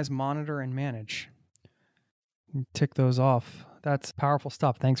 Minimize, monitor, and manage. Tick those off. That's powerful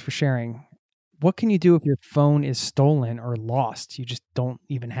stuff. Thanks for sharing. What can you do if your phone is stolen or lost? You just don't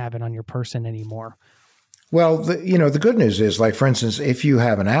even have it on your person anymore. Well, the good news is, like, for instance, if you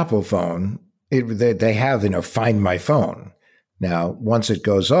have an Apple phone, they have, Find My Phone. Now, once it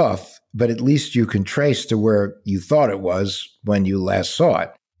goes off, but at least you can trace to where you thought it was when you last saw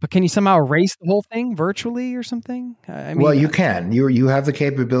it. But can you somehow erase the whole thing virtually or something? Well, you can. You have the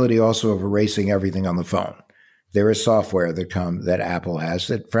capability also of erasing everything on the phone. There is software that Apple has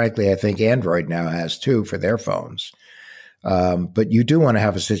that, frankly, I think Android now has too for their phones. But you do want to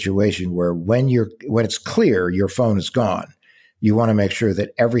have a situation where when it's clear your phone is gone, you want to make sure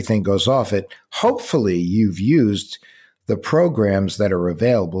that everything goes off it. Hopefully, you've used the programs that are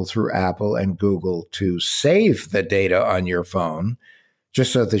available through Apple and Google to save the data on your phone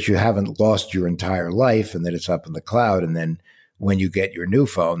just so that you haven't lost your entire life and that it's up in the cloud. And then when you get your new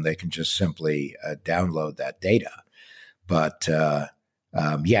phone, they can just simply download that data. But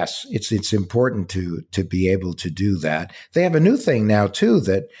yes, it's important to be able to do that. They have a new thing now too,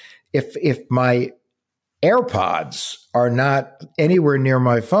 that if my AirPods are not anywhere near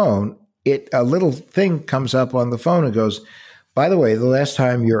my phone, a little thing comes up on the phone and goes, by the way, the last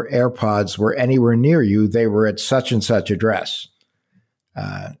time your AirPods were anywhere near you, they were at such and such address.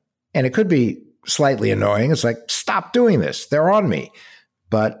 And it could be slightly annoying. It's like, stop doing this. They're on me.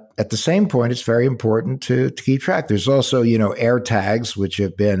 But at the same point, it's very important to keep track. There's also,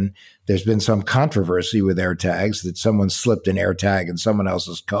 AirTags, there's been some controversy with AirTags that someone slipped an AirTag in someone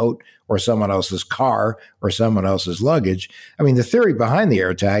else's coat or someone else's car or someone else's luggage. I mean, the theory behind the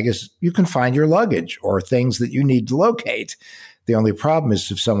AirTag is you can find your luggage or things that you need to locate. The only problem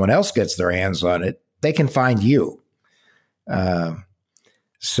is if someone else gets their hands on it, they can find you.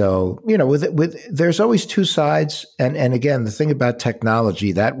 So, there's always two sides. And again, the thing about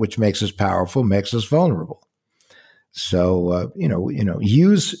technology, that which makes us powerful makes us vulnerable. So,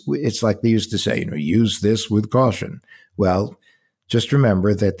 it's like they used to say, use this with caution. Well, just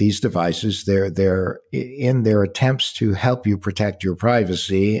remember that these devices, they're in their attempts to help you protect your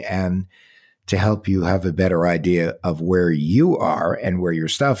privacy and to help you have a better idea of where you are and where your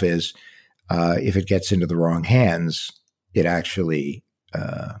stuff is. If it gets into the wrong hands, it actually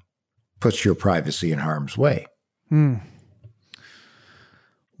puts your privacy in harm's way.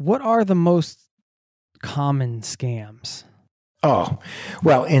 What are the most common scams? Oh,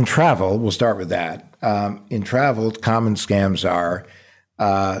 well, in travel, we'll start with that. In travel, common scams are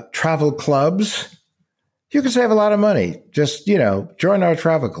travel clubs. You can save a lot of money. Just, join our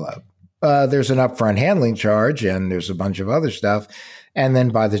travel club. There's an upfront handling charge and there's a bunch of other stuff. And then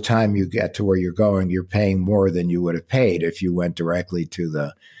by the time you get to where you're going, you're paying more than you would have paid if you went directly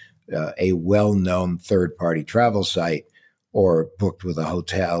to a well-known third-party travel site or booked with a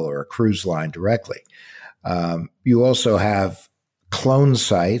hotel or a cruise line directly. You also have clone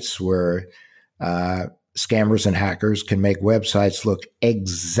sites where scammers and hackers can make websites look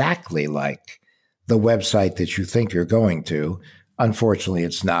exactly like the website that you think you're going to. Unfortunately,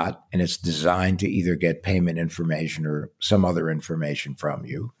 it's not, and it's designed to either get payment information or some other information from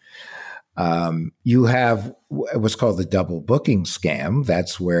you. You have what's called the double booking scam.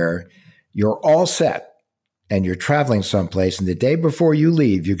 That's where you're all set and you're traveling someplace, and the day before you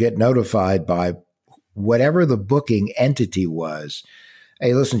leave, you get notified by whatever the booking entity was.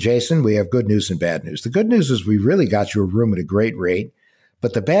 Hey, listen, Jason, we have good news and bad news. The good news is we really got you a room at a great rate,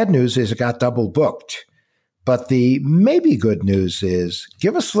 but the bad news is it got double booked. But the maybe good news is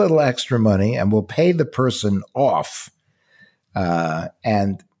give us a little extra money and we'll pay the person off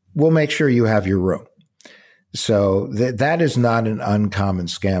and we'll make sure you have your room. So that is not an uncommon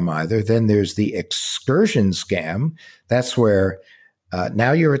scam either. Then there's the excursion scam. That's where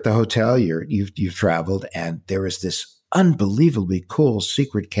now you're at the hotel, you've traveled, and there is this unbelievably cool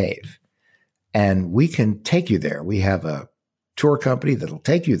secret cave. And we can take you there. We have a tour company that'll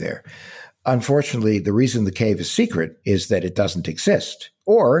take you there. Unfortunately, the reason the cave is secret is that it doesn't exist.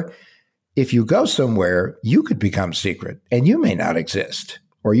 Or if you go somewhere, you could become secret and you may not exist,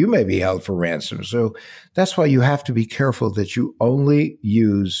 or you may be held for ransom. So that's why you have to be careful that you only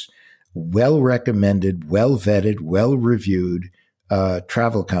use well-recommended, well-vetted, well-reviewed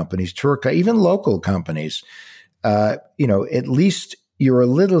travel companies, even local companies. At least you're a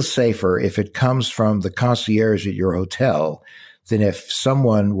little safer if it comes from the concierge at your hotel than if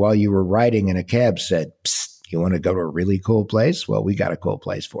someone, while you were riding in a cab, said, "Psst, you want to go to a really cool place? Well, we got a cool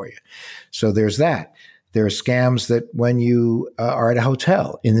place for you." So there's that. There are scams that when you are at a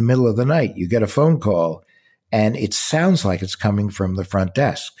hotel in the middle of the night, you get a phone call and it sounds like it's coming from the front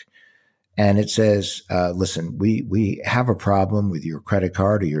desk. And it says, listen, we have a problem with your credit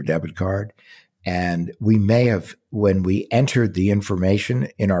card or your debit card. And we may have, when we entered the information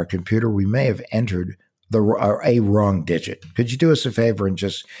in our computer, we may have entered a wrong digit. Could you do us a favor and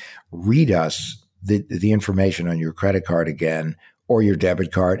just read us the information on your credit card again or your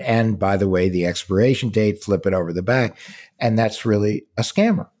debit card? And by the way, the expiration date, flip it over the back. And that's really a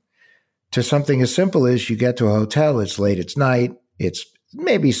scammer. To something as simple as you get to a hotel, it's late, it's night, it's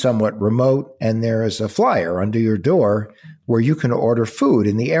maybe somewhat remote, and there is a flyer under your door where you can order food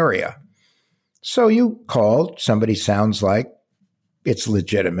in the area. So you call, somebody sounds like it's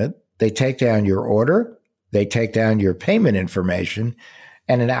legitimate. They take down your order, they take down your payment information,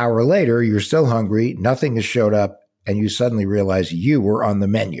 and an hour later, you're still hungry, nothing has showed up, and you suddenly realize you were on the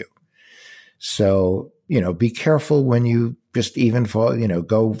menu. So, be careful when you just even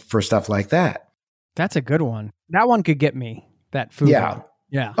go for stuff like that. That's a good one. That one could get me. that food. Yeah.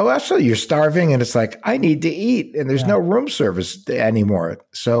 Yeah. Oh, absolutely. You're starving and it's like, I need to eat and there's no room service anymore.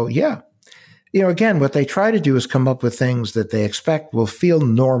 So, yeah. Again, what they try to do is come up with things that they expect will feel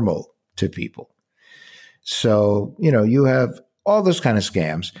normal to people. So, you have all those kind of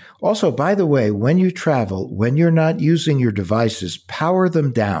scams. Also, by the way, when you travel, when you're not using your devices, power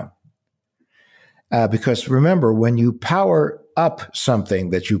them down. Because remember, when you power up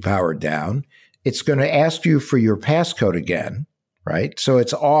something that you powered down, it's going to ask you for your passcode again, right? So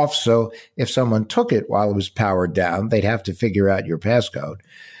it's off. So if someone took it while it was powered down, they'd have to figure out your passcode.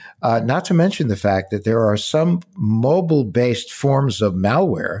 Not to mention the fact that there are some mobile-based forms of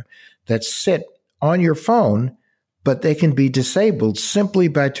malware that sit on your phone, but they can be disabled simply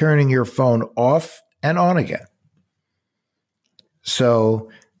by turning your phone off and on again. So,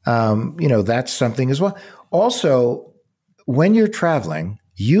 that's something as well. Also, when you're traveling,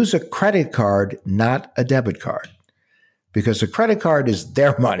 use a credit card, not a debit card, because a credit card is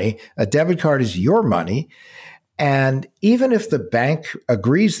their money. A debit card is your money. And even if the bank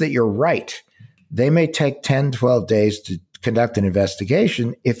agrees that you're right, they may take 10, 12 days to conduct an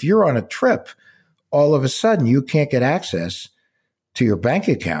investigation. If you're on a trip, all of a sudden you can't get access to your bank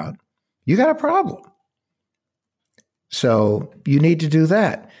account, you got a problem. So you need to do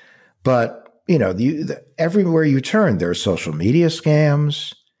that. But, everywhere you turn, there are social media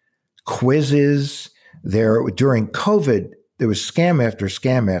scams, quizzes. During COVID, there was scam after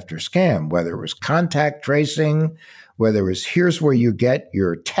scam after scam, whether it was contact tracing, whether it was here's where you get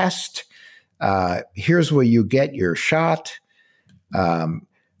your test, here's where you get your shot,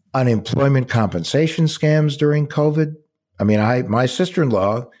 unemployment compensation scams during COVID. I mean, my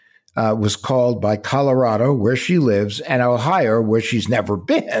sister-in-law was called by Colorado, where she lives, and Ohio, where she's never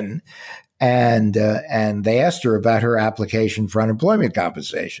been, and they asked her about her application for unemployment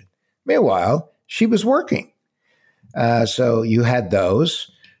compensation. Meanwhile, she was working. So you had those.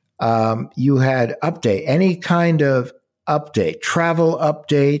 You had update, any kind of update, travel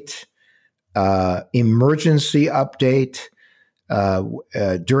update, emergency update.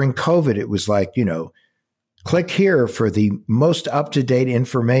 During COVID, it was like, click here for the most up-to-date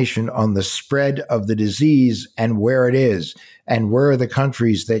information on the spread of the disease and where it is, and where are the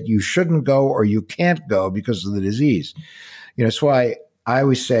countries that you shouldn't go or you can't go because of the disease. That's why I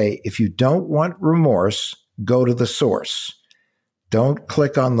always say, if you don't want remorse, go to the source. Don't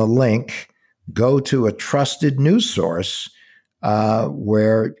click on the link. Go to a trusted news source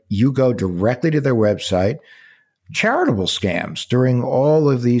where you go directly to their website. Charitable scams during all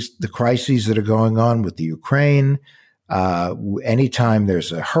of the crises that are going on with the Ukraine. Anytime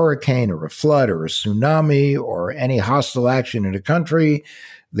there's a hurricane or a flood or a tsunami or any hostile action in a country,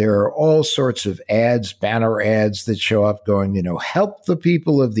 there are all sorts of ads, banner ads that show up going, help the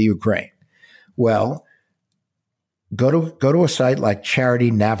people of the Ukraine. Well, go to a site like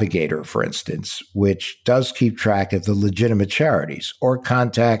Charity Navigator, for instance, which does keep track of the legitimate charities, or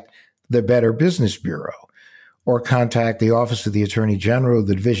contact the Better Business Bureau, or contact the Office of the Attorney General,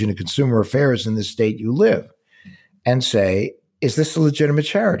 the Division of Consumer Affairs in the state you live, and say, is this a legitimate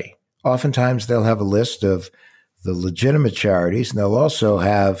charity? Oftentimes they'll have a list of the legitimate charities, and they'll also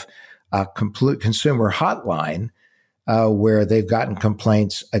have a complete consumer hotline where they've gotten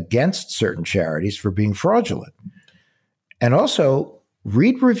complaints against certain charities for being fraudulent. And also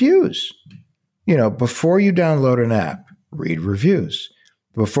read reviews. Before you download an app, read reviews.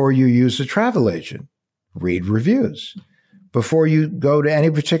 Before you use a travel agent, read reviews. Before you go to any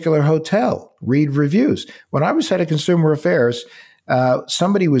particular hotel, read reviews. When I was head of consumer affairs,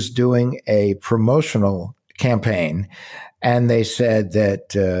 somebody was doing a promotional campaign, and they said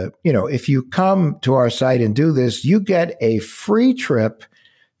that, if you come to our site and do this, you get a free trip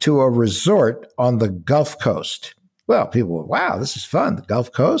to a resort on the Gulf Coast. Well, people were, wow, this is fun, the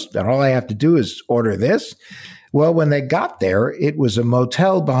Gulf Coast, and all I have to do is order this. Well, when they got there, it was a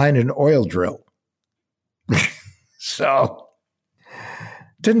motel behind an oil drill. So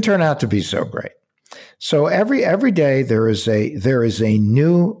didn't turn out to be so great. So every day there is a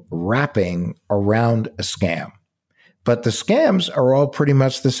new wrapping around a scam. But the scams are all pretty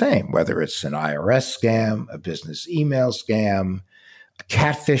much the same, whether it's an IRS scam, a business email scam, a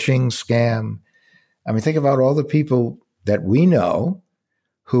catfishing scam. I mean, think about all the people that we know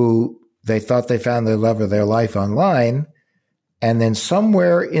who they thought they found the love of their life online, and then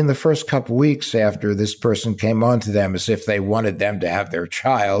somewhere in the first couple weeks after this person came on to them as if they wanted them to have their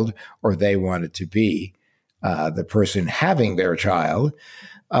child, or they wanted to be the person having their child.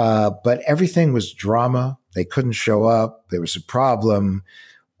 But everything was drama. They couldn't show up. There was a problem.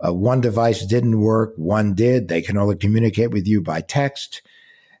 One device didn't work. One did. They can only communicate with you by text.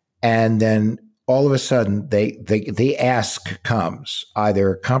 And then all of a sudden the ask comes,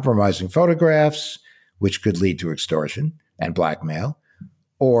 either compromising photographs, which could lead to extortion and blackmail,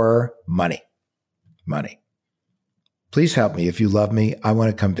 or money. Please help me. If you love me, I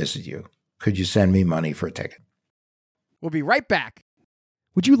want to come visit you. Could you send me money for a ticket? We'll be right back.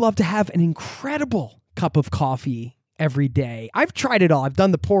 Would you love to have an incredible cup of coffee every day? I've tried it all. I've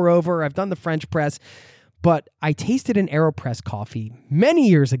done the pour over, I've done the French press, but I tasted an AeroPress coffee many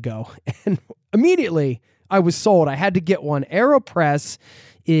years ago, and immediately I was sold. I had to get one. AeroPress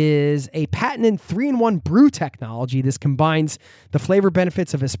is a patented 3-in-1 brew technology. This combines the flavor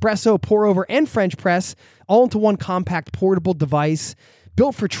benefits of espresso, pour over, and French press all into one compact portable device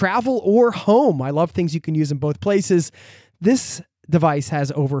built for travel or home. I love things you can use in both places. This device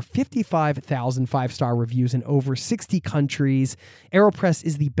has over 55,000 5-star reviews in over 60 countries. AeroPress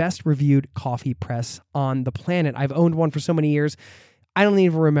is the best reviewed coffee press on the planet. I've owned one for so many years, I don't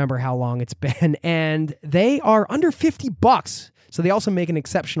even remember how long it's been. And they are under $50. So they also make an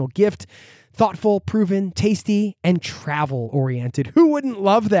exceptional gift. Thoughtful, proven, tasty, and travel-oriented. Who wouldn't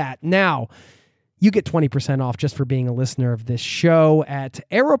love that? Now, you get 20% off just for being a listener of this show at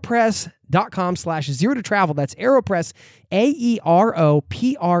aeropress.com/zero to travel. That's AeroPress,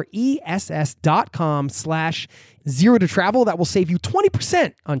 AeroPress.com/zero to travel. That will save you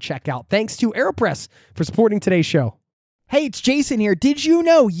 20% on checkout. Thanks to AeroPress for supporting today's show. Hey, it's Jason here. Did you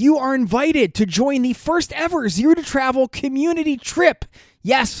know you are invited to join the first ever Zero to Travel community trip?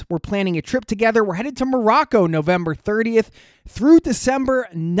 Yes, we're planning a trip together. We're headed to Morocco November 30th through December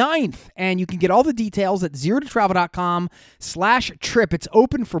 9th. And you can get all the details at zerototravel.com/trip. It's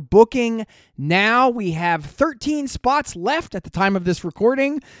open for booking now. We have 13 spots left at the time of this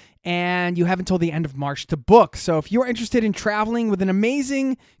recording, and you have until the end of March to book. So if you're interested in traveling with an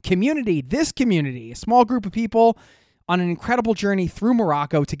amazing community, this community, a small group of people on an incredible journey through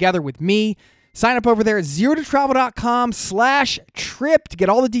Morocco together with me, sign up over there at zerototravel.com/trip to get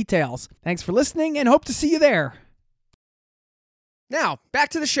all the details. Thanks for listening and hope to see you there. Now, back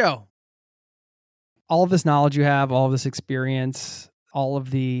to the show. All of this knowledge you have, all of this experience, all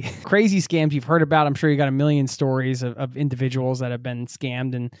of the crazy scams you've heard about. I'm sure you got a million stories of individuals that have been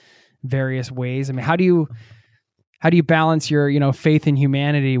scammed in various ways. I mean, how do you balance your, faith in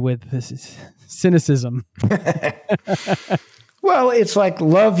humanity with this cynicism? Well, it's like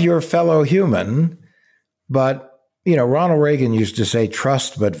love your fellow human, but, Ronald Reagan used to say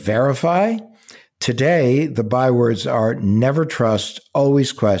trust but verify. Today, the bywords are never trust,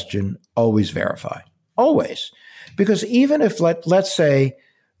 always question, always verify. Always. Because even if, let's say,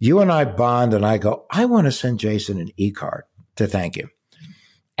 you and I bond and I go, I want to send Jason an e-card to thank him.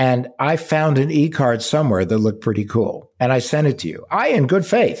 And I found an e-card somewhere that looked pretty cool. And I sent it to you. I, in good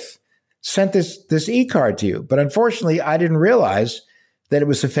faith, sent this e-card to you. But unfortunately, I didn't realize that it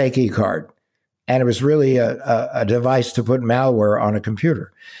was a fake e-card. And it was really a device to put malware on a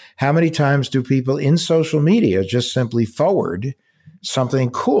computer. How many times do people in social media just simply forward something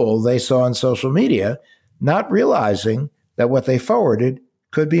cool they saw on social media, not realizing that what they forwarded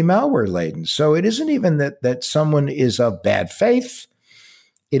could be malware laden? So it isn't even that someone is of bad faith.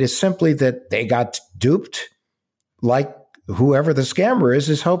 It is simply that they got duped, like whoever the scammer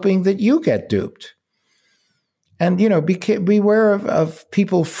is hoping that you get duped. And, beware of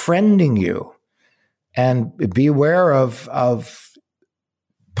people friending you, and beware of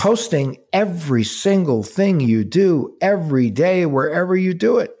posting every single thing you do every day, wherever you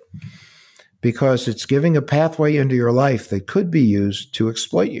do it, because it's giving a pathway into your life that could be used to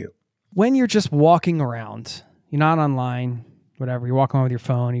exploit you. When you're just walking around, you're not online, whatever, you're walking around with your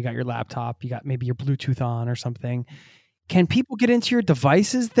phone, you got your laptop, you got maybe your Bluetooth on or something. Can people get into your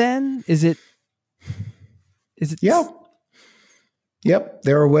devices then? Is it? Yeah. Yep.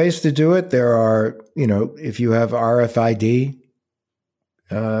 There are ways to do it. There are, if you have RFID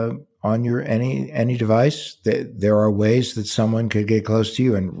on your any device, there are ways that someone could get close to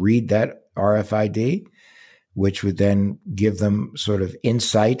you and read that RFID, which would then give them sort of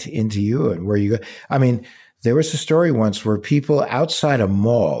insight into you and where you go. I mean, there was a story once where people outside a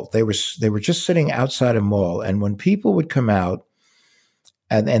mall, they were just sitting outside a mall, and when people would come out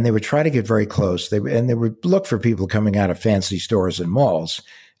and they would try to get very close, they would look for people coming out of fancy stores and malls,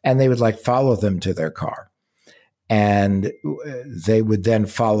 and they would follow them to their car, and they would then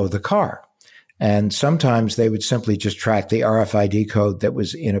follow the car. And sometimes they would simply just track the RFID code that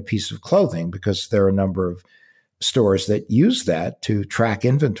was in a piece of clothing, because there are a number of stores that use that to track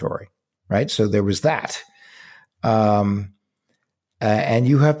inventory, right? So there was that. And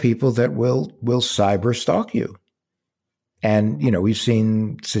you have people that will cyber stalk you. And, we've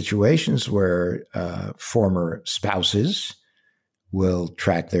seen situations where former spouses will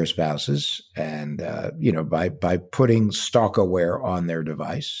track their spouses, and by putting stalkerware on their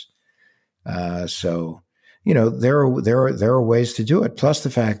device. So there are ways to do it. Plus the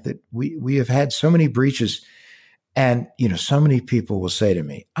fact that we have had so many breaches, and so many people will say to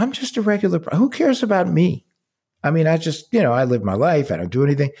me, "I'm just a regular. Who cares about me? I mean, I just I live my life. I don't do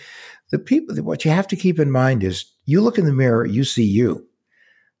anything." What you have to keep in mind is, you look in the mirror, you see you.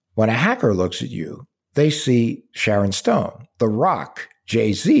 When a hacker looks at you, they see Sharon Stone, The Rock,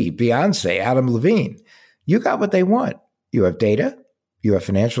 Jay-Z, Beyonce, Adam Levine. You got what they want. You have data, you have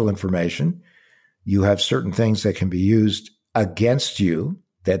financial information, you have certain things that can be used against you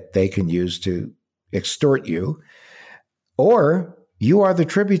that they can use to extort you, or you are the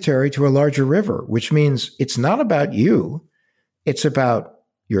tributary to a larger river, which means it's not about you. It's about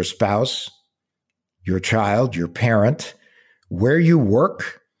your spouse, your child, your parent, where you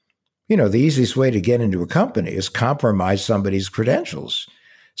work. The easiest way to get into a company is compromise somebody's credentials.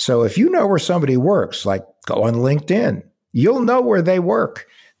 So if you know where somebody works, like go on LinkedIn, you'll know where they work.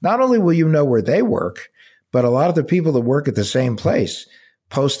 Not only will you know where they work, but a lot of the people that work at the same place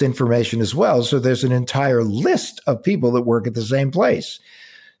post information as well. So there's an entire list of people that work at the same place.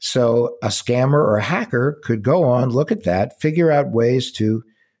 So a scammer or a hacker could go on, look at that, figure out ways to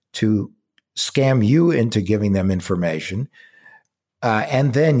scam you into giving them information,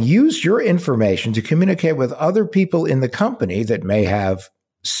 and then use your information to communicate with other people in the company that may have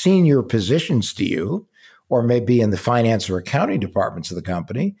senior positions to you, or may be in the finance or accounting departments of the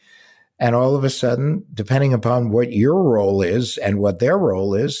company. And all of a sudden, depending upon what your role is and what their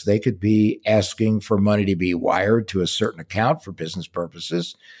role is, they could be asking for money to be wired to a certain account for business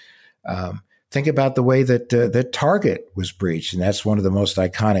purposes. Think about the way that Target was breached, and that's one of the most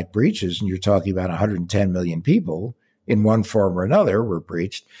iconic breaches. And you're talking about 110 million people in one form or another were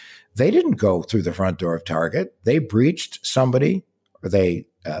breached. They didn't go through the front door of Target. They breached somebody, or they,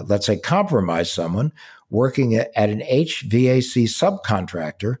 let's say, compromised someone working at an HVAC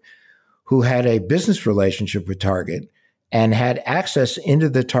subcontractor who had a business relationship with Target and had access into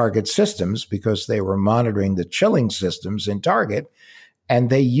the Target systems because they were monitoring the chilling systems in Target. And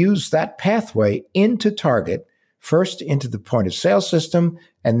they used that pathway into Target, first into the point of sale system,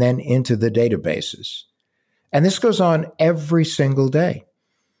 and then into the databases. And this goes on every single day.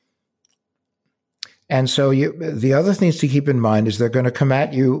 And so the other things to keep in mind is they're going to come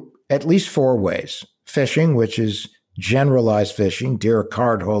at you at least 4 ways. Phishing, which is generalized phishing, dear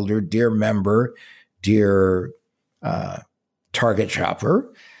cardholder, dear member, dear target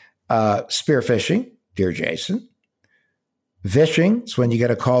shopper. Spear phishing, dear Jason. Vishing is when you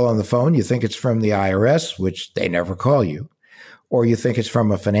get a call on the phone, you think it's from the IRS, which they never call you, or you think it's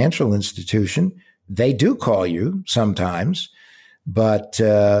from a financial institution. They do call you sometimes, but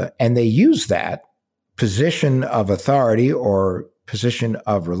and they use that position of authority or position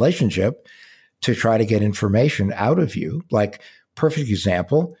of relationship to try to get information out of you. Like, perfect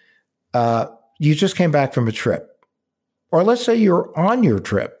example, you just came back from a trip, or let's say you're on your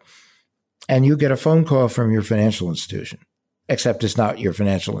trip and you get a phone call from your financial institution, except it's not your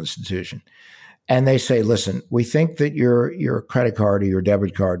financial institution. And they say, listen, we think that your credit card or your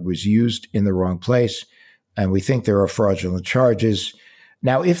debit card was used in the wrong place, and we think there are fraudulent charges.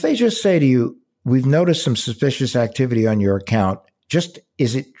 Now, if they just say to you, we've noticed some suspicious activity on your account, just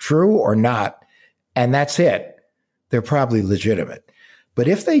is it true or not? And that's it. They're probably legitimate. But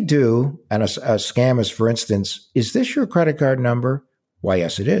if they do, and a scam is, for instance, is this your credit card number? Why,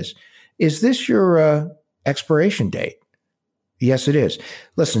 yes, it is. Is this your expiration date? Yes, it is.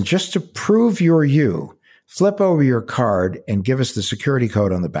 Listen, just to prove you're you, flip over your card and give us the security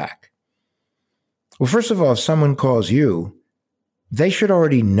code on the back. Well, first of all, if someone calls you, they should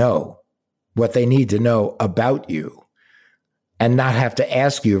already know what they need to know about you and not have to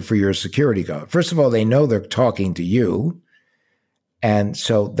ask you for your security code. First of all, they know they're talking to you. And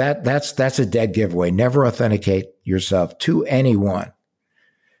so that's a dead giveaway. Never authenticate yourself to anyone.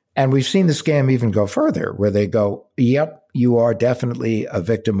 And we've seen the scam even go further, where they go, yep, you are definitely a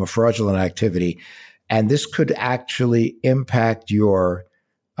victim of fraudulent activity, and this could actually impact your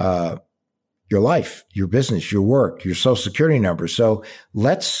life, your business, your work, your social security number. So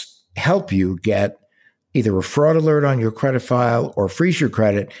let's help you get either a fraud alert on your credit file or freeze your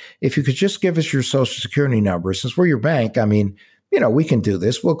credit. If you could just give us your social security number, since we're your bank, I mean, we can do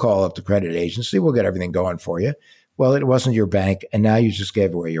this. We'll call up the credit agency. We'll get everything going for you. Well, it wasn't your bank, and now you just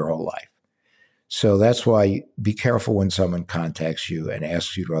gave away your whole life. So that's why be careful when someone contacts you and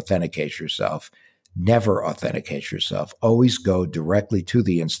asks you to authenticate yourself. Never authenticate yourself. Always go directly to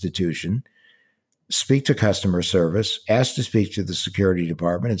the institution, speak to customer service, ask to speak to the security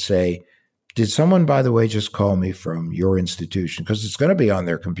department and say, did someone, by the way, just call me from your institution? Because it's going to be on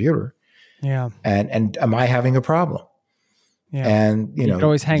their computer. Yeah. And am I having a problem? Yeah. And, you could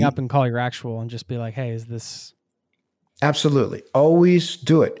always hang up and call your actual and just be like, hey, is this? Absolutely. Always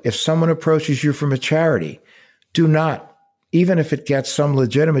do it. If someone approaches you from a charity, do not, even if it gets some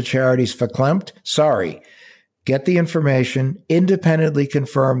legitimate charities verklempt, sorry. Get the information, independently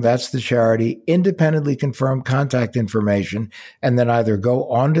confirm that's the charity, independently confirm contact information, and then either go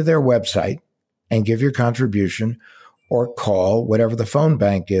onto their website and give your contribution or call whatever the phone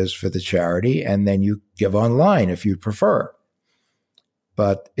bank is for the charity, and then you give online if you prefer.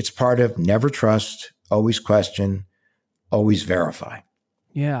 But it's part of never trust, always question, always verify.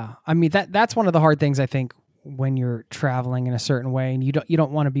 Yeah. I mean, that's one of the hard things, I think, when you're traveling in a certain way, and you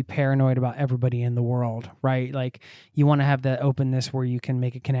don't want to be paranoid about everybody in the world, right? Like, you want to have that openness where you can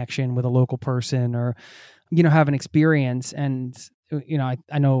make a connection with a local person or, have an experience. And,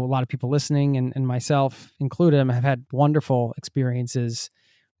 I know a lot of people listening and myself included have had wonderful experiences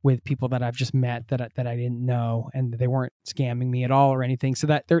with people that I've just met that I didn't know, and they weren't scamming me at all or anything. So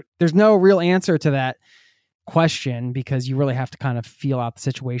that there's no real answer to that question, because you really have to kind of feel out the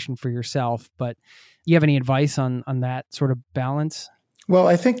situation for yourself. But you have any advice on that sort of balance? Well,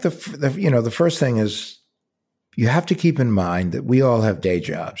 I think the first thing is you have to keep in mind that we all have day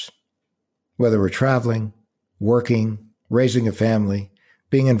jobs, whether we're traveling, working, raising a family,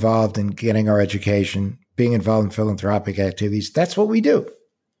 being involved in getting our education, being involved in philanthropic activities. That's what we do.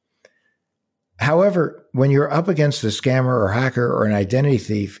 However, when you're up against a scammer or hacker or an identity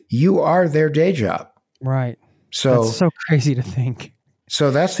thief, you are their day job. Right. So that's so crazy to think. So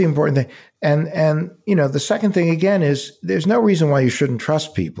that's the important thing. And the second thing, again, is there's no reason why you shouldn't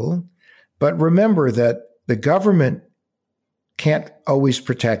trust people. But remember that the government can't always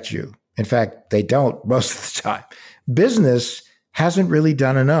protect you. In fact, they don't most of the time. Business hasn't really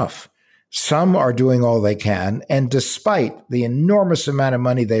done enough. Some are doing all they can. And despite the enormous amount of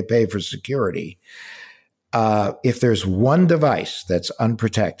money they pay for security, if there's one device that's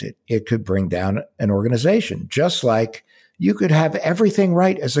unprotected, it could bring down an organization, just like you could have everything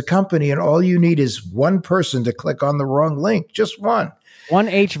right as a company, and all you need is one person to click on the wrong link, just one. One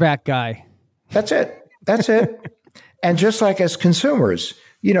HVAC guy. That's it. That's it. And just like as consumers,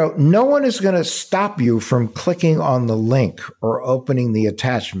 no one is going to stop you from clicking on the link or opening the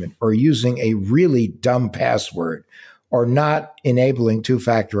attachment or using a really dumb password or not enabling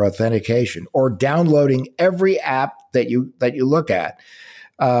two-factor authentication or downloading every app that you look at.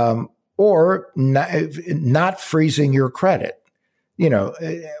 Or not freezing your credit,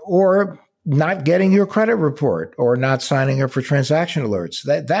 or not getting your credit report, or not signing up for transaction alerts.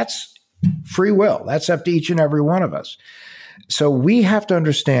 That's free will. That's up to each and every one of us. So we have to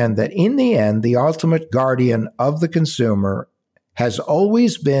understand that in the end, the ultimate guardian of the consumer has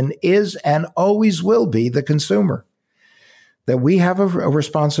always been, is, and always will be the consumer. That we have a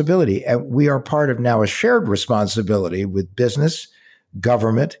responsibility, and we are part of now a shared responsibility with business,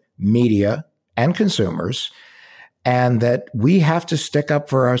 government, media, and consumers, and that we have to stick up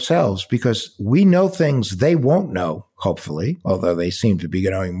for ourselves because we know things they won't know, hopefully, although they seem to be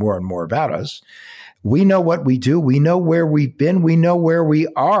knowing more and more about us. We know what we do. We know where we've been. We know where we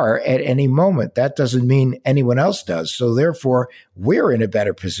are at any moment. That doesn't mean anyone else does. So therefore, we're in a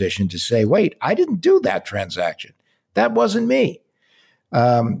better position to say, wait, I didn't do that transaction. That wasn't me.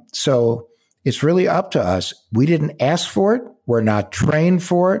 So it's really up to us. We didn't ask for it. We're not trained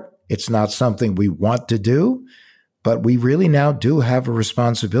for it. It's not something we want to do, but we really now do have a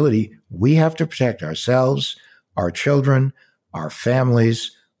responsibility. We have to protect ourselves, our children, our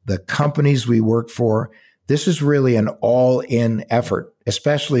families, the companies we work for. This is really an all-in effort,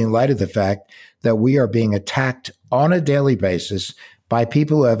 especially in light of the fact that we are being attacked on a daily basis by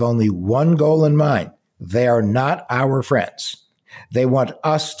people who have only one goal in mind. They are not our friends. They want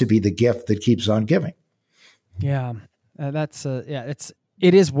us to be the gift that keeps on giving. Yeah,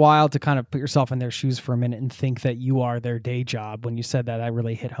 it is wild to kind of put yourself in their shoes for a minute and think that you are their day job. When you said that, that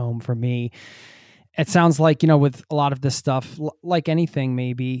really hit home for me. It sounds like, with a lot of this stuff, like anything,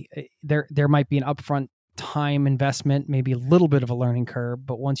 maybe there might be an upfront time investment, maybe a little bit of a learning curve,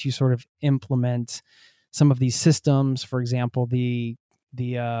 but once you sort of implement some of these systems, for example, the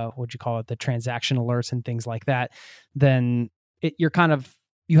what'd you call it, the transaction alerts and things like that, then you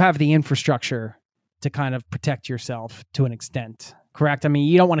have the infrastructure to kind of protect yourself to an extent. Correct? I mean,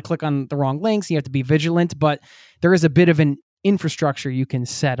 you don't want to click on the wrong links. You have to be vigilant, but there is a bit of an infrastructure you can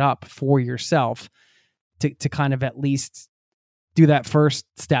set up for yourself to kind of at least do that first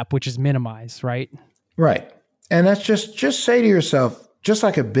step, which is minimize, right? Right. And that's just say to yourself, just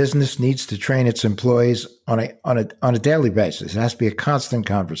like a business needs to train its employees on a daily basis, it has to be a constant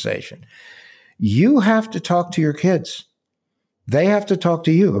conversation. you have to talk to your kids. They have to talk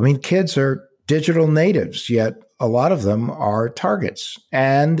to you. I mean, kids are digital natives, yet a lot of them are targets,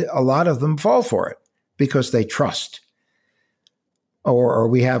 and a lot of them fall for it because they trust. Or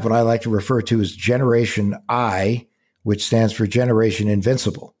we have what I like to refer to as Generation I, which stands for Generation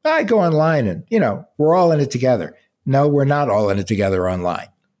Invincible. I go online and, we're all in it together. No, we're not all in it together online.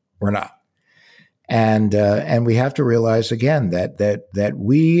 We're not. And we have to realize again that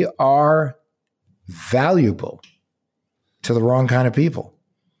we are valuable to the wrong kind of people.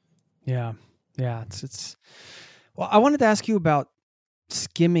 Yeah. It's well, I wanted to ask you about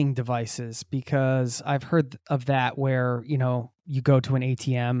skimming devices, because I've heard of that where, you go to an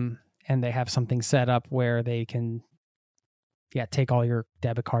ATM and they have something set up where they can take all your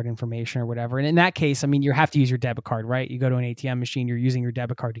debit card information or whatever. And in that case, I mean, you have to use your debit card, right? You go to an ATM machine, you're using your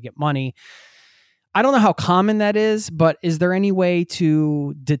debit card to get money. I don't know how common that is, but is there any way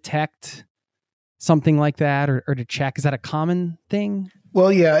to detect something like that or to check? Is that a common thing?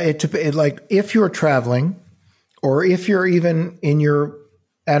 Well, yeah, it like if you're traveling or if you're even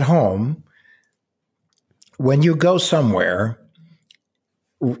at home, when you go somewhere,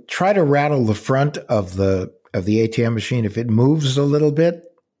 try to rattle the front of the ATM machine. If it moves a little bit,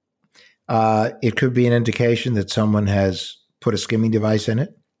 it could be an indication that someone has put a skimming device in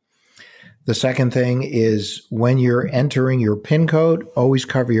it. The second thing is when you're entering your PIN code, always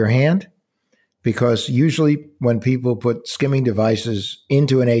cover your hand, because usually when people put skimming devices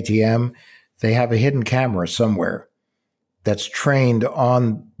into an ATM, they have a hidden camera somewhere that's trained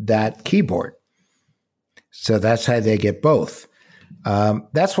on that keyboard. So that's how they get both.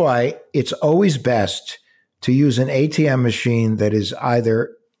 That's why it's always best to use an ATM machine that is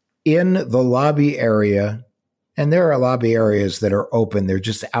either in the lobby area, and there are lobby areas that are open. They're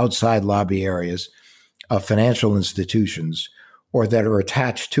just outside lobby areas of financial institutions or that are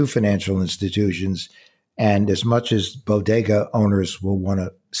attached to financial institutions. And as much as bodega owners will want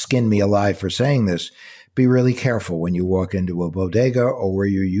to skin me alive for saying this, be really careful when you walk into a bodega or where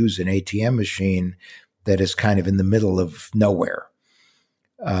you use an ATM machine that is kind of in the middle of nowhere.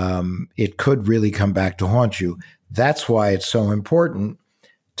 It could really come back to haunt you. That's why it's so important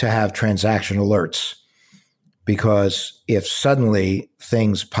to have transaction alerts, because if suddenly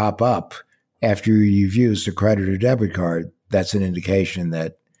things pop up after you've used a credit or debit card, that's an indication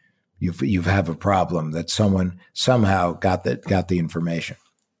that you have a problem, that someone somehow got the information.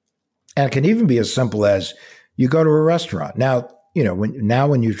 And it can even be as simple as you go to a restaurant. Now,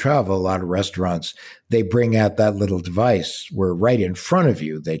 when you travel, a lot of restaurants, they bring out that little device where right in front of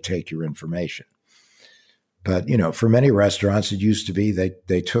you, they take your information. But, for many restaurants, it used to be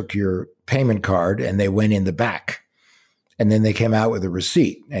they took your payment card and they went in the back, and then they came out with a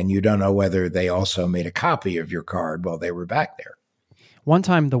receipt, and you don't know whether they also made a copy of your card while they were back there. One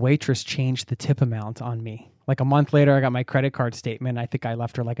time the waitress changed the tip amount on me. Like a month later, I got my credit card statement. I think I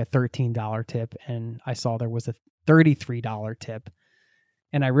left her like a $13 tip, and I saw there was a $33 tip.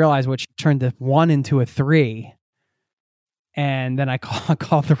 And I realized what she turned the 1 into a 3. And then I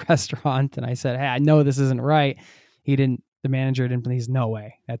called the restaurant and I said, "Hey, I know this isn't right." The manager didn't, he's no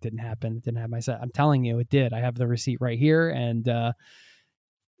way. That didn't happen. It didn't have my set. I'm telling you, it did. I have the receipt right here, and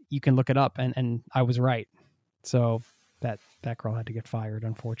you can look it up. And I was right. So that girl had to get fired,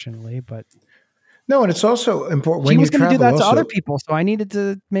 unfortunately, but no, and it's also important when she you was going to do that also, to other people, so I needed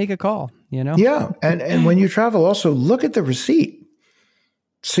to make a call. Yeah, and when you travel, also look at the receipt,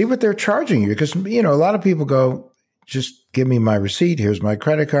 see what they're charging you, because a lot of people go, just give me my receipt. Here's my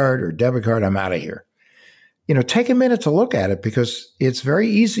credit card or debit card. I'm out of here. Take a minute to look at it, because it's very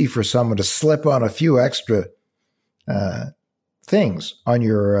easy for someone to slip on a few extra things on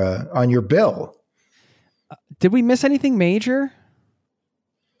your bill. Did we miss anything major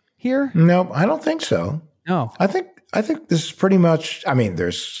here? No, I don't think so. No, I think this is pretty much,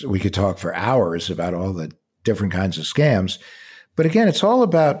 we could talk for hours about all the different kinds of scams, but again, it's all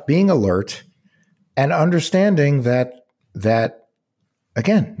about being alert and understanding that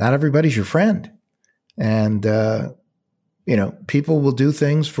again, not everybody's your friend. And, people will do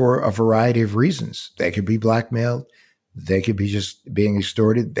things for a variety of reasons. They could be blackmailed. They could be just being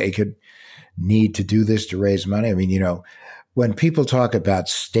extorted. They could need to do this to raise money. When people talk about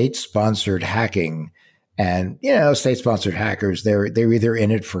state-sponsored hacking and, state-sponsored hackers, they're either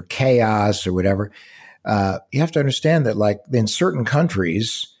in it for chaos or whatever. You have to understand that, like in certain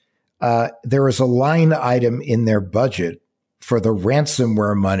countries, there is a line item in their budget for the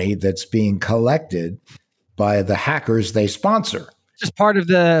ransomware money that's being collected by the hackers they sponsor. Just part of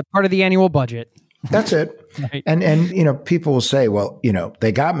the annual budget. That's it. Right. And people will say, well,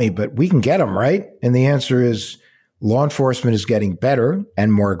 they got me, but we can get them, right? And the answer is law enforcement is getting better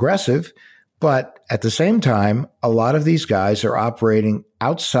and more aggressive, But at the same time, a lot of these guys are operating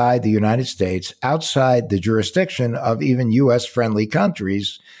outside the United States, outside the jurisdiction of even U.S. friendly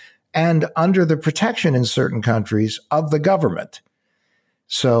countries, and under the protection in certain countries of the government.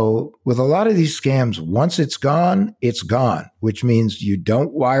 So with a lot of these scams, once it's gone, which means you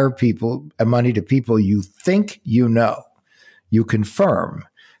don't wire people money to people you think you know. You confirm.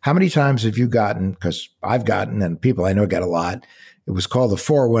 How many times have you gotten, because I've gotten, and people I know get a lot, it was called the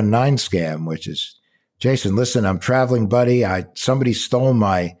 419 scam, which is, Jason, listen, I'm traveling, buddy. Somebody stole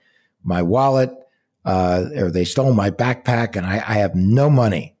my wallet, or they stole my backpack, and I have no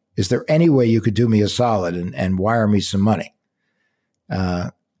money. Is there any way you could do me a solid and wire me some money?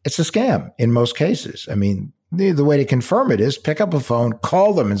 It's a scam in most cases. I mean, the way to confirm it is pick up a phone,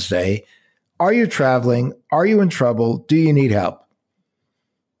 call them and say, are you traveling? Are you in trouble? Do you need help?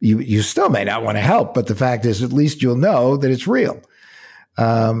 You still may not want to help, but the fact is at least you'll know that it's real.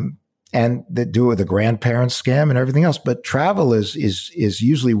 And they do it with the grandparents scam and everything else. But travel is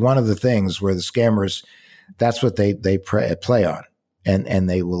usually one of the things where the scammers, that's what they play on. And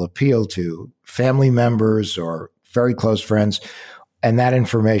they will appeal to family members or very close friends. And that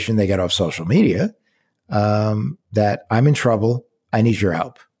information they get off social media, that I'm in trouble. I need your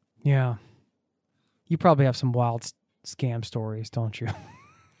help. Yeah. You probably have some wild scam stories, don't you?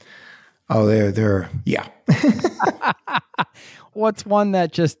 Oh, they're yeah. What's one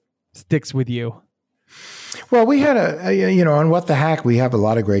that just sticks with you? Well, we had on What the Hack, we have a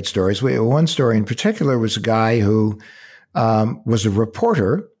lot of great stories. One story in particular was a guy who was a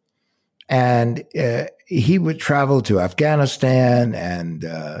reporter, and he would travel to Afghanistan and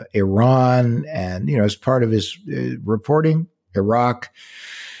Iran, and as part of his reporting, Iraq.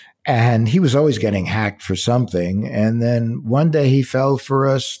 And he was always getting hacked for something. And then one day he fell for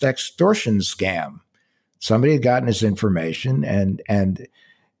a extortion scam. Somebody had gotten his information, and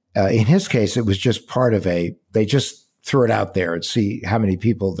in his case, it was just part of they just threw it out there and see how many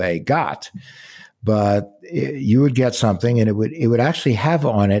people they got. But you would get something, and it would actually have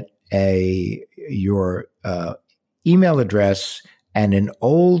on it your email address and an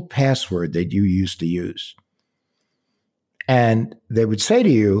old password that you used to use. And they would say to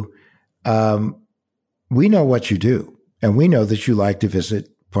you, we know what you do, and we know that you like to visit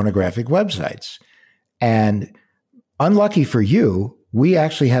pornographic websites. And unlucky for you, we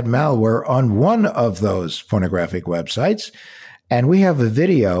actually had malware on one of those pornographic websites. And we have a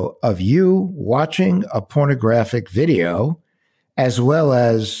video of you watching a pornographic video, as well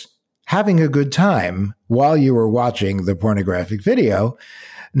as having a good time while you were watching the pornographic video.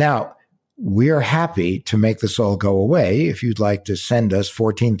 Now, we are happy to make this all go away if you'd like to send us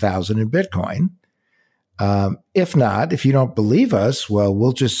 $14,000 in Bitcoin. If not, if you don't believe us, well,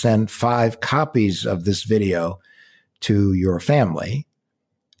 we'll just send 5 copies of this video to your family,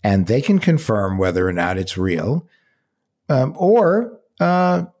 and they can confirm whether or not it's real. Or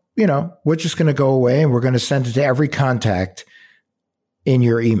we're just going to go away and we're going to send it to every contact in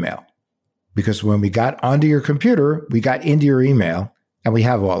your email. Because when we got onto your computer, we got into your email, and we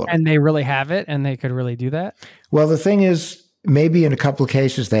have all of it. And they really have it, and they could really do that? Well, the thing is, maybe in a couple of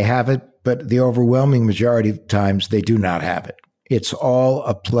cases they have it, but the overwhelming majority of times they do not have it. It's all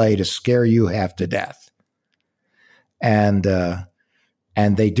a play to scare you half to death. And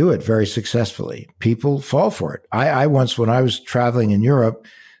they do it very successfully. People fall for it. I once, when I was traveling in Europe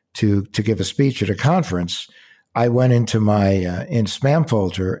to give a speech at a conference, I went into my in spam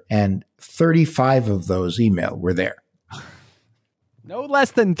folder, and 35 of those email were there. No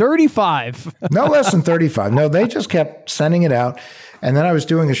less than 35. No less than 35. No, they just kept sending it out. And then I was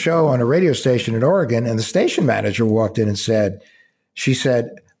doing a show on a radio station in Oregon, and the station manager walked in and she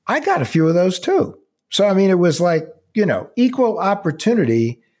said, I got a few of those too. So, I mean, it was like, equal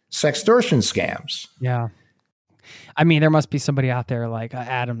opportunity sextortion scams. Yeah. I mean, there must be somebody out there like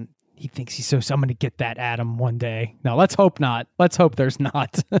Adam. He thinks he's so I'm going to get that Adam one day. No, let's hope not. Let's hope there's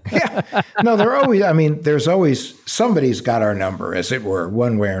not. Yeah. No, there's always somebody's got our number, as it were,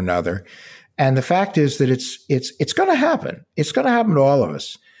 one way or another. And the fact is that it's going to happen. It's going to happen to all of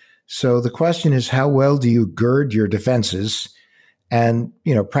us. So the question is, how well do you gird your defenses? And,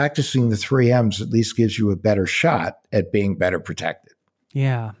 practicing the 3 M's at least gives you a better shot at being better protected.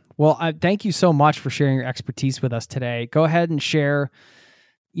 Yeah. Well, thank you so much for sharing your expertise with us today. Go ahead and share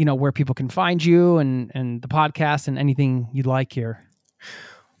where people can find you and the podcast and anything you'd like here.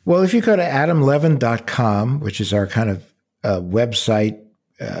 Well, if you go to adamlevin.com, which is our kind of website,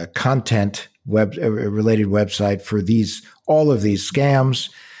 content related website for all of these scams,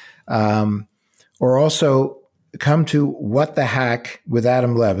 or also come to What the Hack with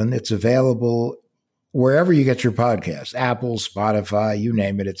Adam Levin. It's available wherever you get your podcasts, Apple, Spotify, you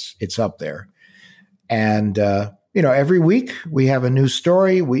name it, it's up there. And, every week we have a new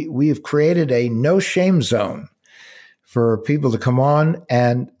story. We have created a no shame zone for people to come on.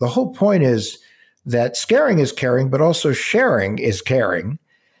 And the whole point is that scaring is caring, but also sharing is caring.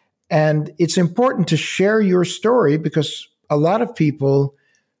 And it's important to share your story because a lot of people,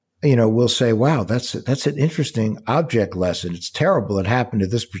 will say, wow, that's an interesting object lesson. It's terrible it happened to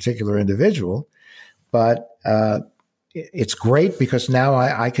this particular individual, but it's great because now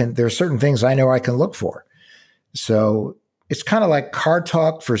there are certain things I know I can look for. So it's kind of like car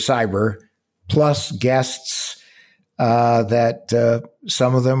talk for cyber plus guests that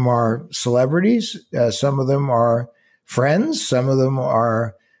some of them are celebrities, some of them are friends, some of them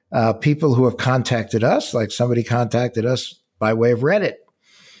are people who have contacted us, like somebody contacted us by way of Reddit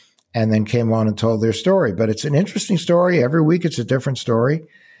and then came on and told their story. But it's an interesting story. Every week it's a different story.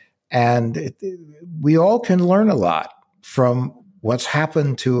 And we all can learn a lot from what's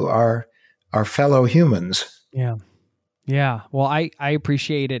happened to our fellow humans. Yeah. Yeah. Well, I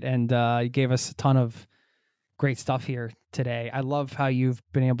appreciate it. And you gave us a ton of great stuff here today. I love how you've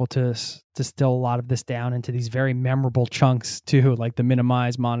been able to distill a lot of this down into these very memorable chunks too, like the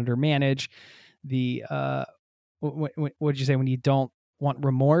minimize, monitor, manage. The what did you say? When you don't want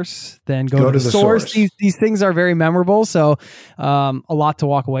remorse, then go to the source. These things are very memorable. So a lot to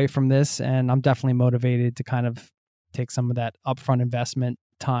walk away from this, and I'm definitely motivated to kind of take some of that upfront investment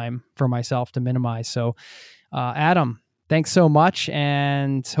time for myself to minimize. So Adam, thanks so much,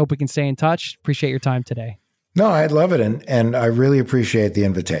 and hope we can stay in touch. Appreciate your time today. No, I'd love it. And I really appreciate the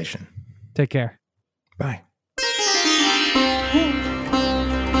invitation. Take care. Bye.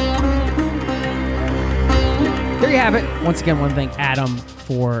 There you have it. Once again, I want to thank Adam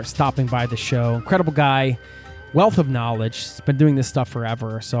for stopping by the show. Incredible guy, wealth of knowledge. He's been doing this stuff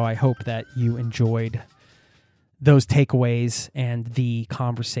forever. So I hope that you enjoyed those takeaways and the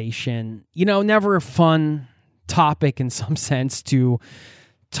conversation. Never a fun topic in some sense to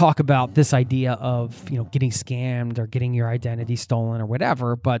talk about this idea of, getting scammed or getting your identity stolen or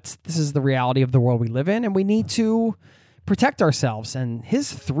whatever. But this is the reality of the world we live in, and we need to protect ourselves. And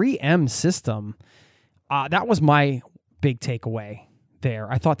his 3M system, that was my big takeaway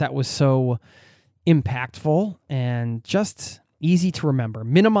there. I thought that was so impactful and just easy to remember.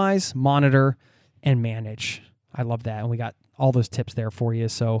 Minimize, monitor, and manage. I love that. And we got all those tips there for you.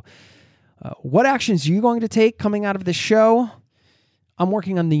 So what actions are you going to take coming out of this show? I'm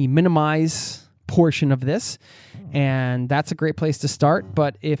working on the minimize portion of this, and that's a great place to start.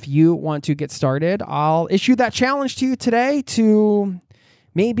 But if you want to get started, I'll issue that challenge to you today to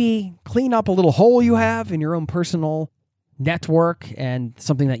maybe clean up a little hole you have in your own personal network and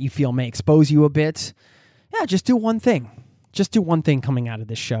something that you feel may expose you a bit. Yeah, just do one thing. Just do one thing coming out of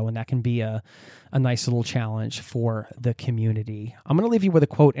this show, and that can be a nice little challenge for the community. I'm going to leave you with a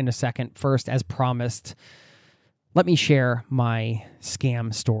quote in a second. First, as promised, let me share my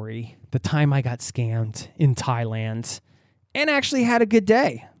scam story. The time I got scammed in Thailand and actually had a good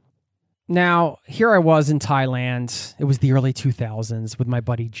day. Now, here I was in Thailand. It was the early 2000s with my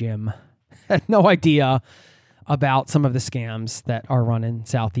buddy Jim. Had no idea about some of the scams that are run in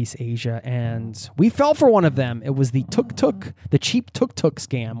Southeast Asia, and we fell for one of them. It was the tuk-tuk, the cheap tuk-tuk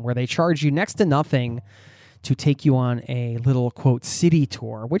scam, where they charge you next to nothing to take you on a little, quote, city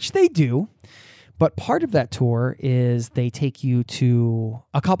tour, which they do. But part of that tour is they take you to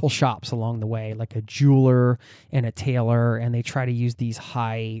a couple shops along the way, like a jeweler and a tailor, and they try to use these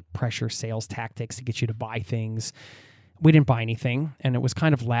high-pressure sales tactics to get you to buy things. We didn't buy anything, and it was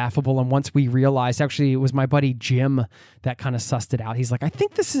kind of laughable. And once we realized, actually, it was my buddy Jim that kind of sussed it out. He's like, I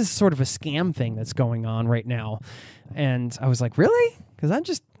think this is sort of a scam thing that's going on right now. And I was like, really? Because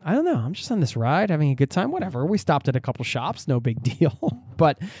I don't know. I'm just on this ride, having a good time, whatever. We stopped at a couple shops, no big deal.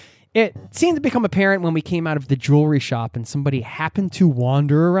 But it seemed to become apparent when we came out of the jewelry shop and somebody happened to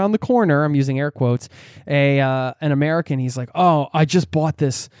wander around the corner. I'm using air quotes. An American, he's like, oh, I just bought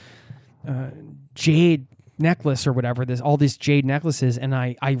this jade necklace or whatever, all these jade necklaces, and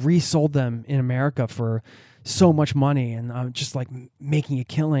I resold them in America for so much money, and I'm just like making a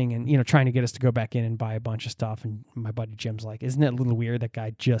killing and trying to get us to go back in and buy a bunch of stuff. And my buddy Jim's like, isn't it a little weird that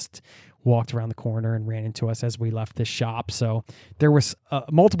guy just walked around the corner and ran into us as we left this shop? So there was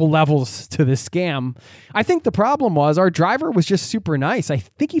multiple levels to this scam. I think the problem was our driver was just super nice. I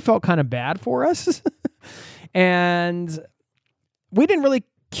think he felt kind of bad for us and we didn't really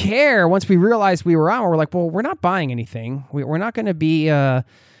care. Once we realized we were out, we're like, well, we're not buying anything. We're not going to be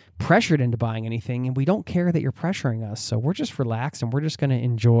pressured into buying anything, and we don't care that you're pressuring us. So we're just relaxed, and we're just going to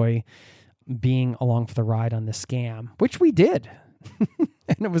enjoy being along for the ride on this scam, which we did.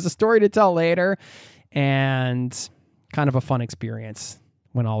 And it was a story to tell later and kind of a fun experience.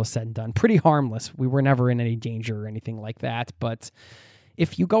 when all was said and done. Pretty harmless. We were never in any danger or anything like that. But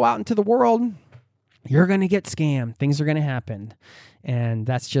if you go out into the world, you're going to get scammed. Things are going to happen. And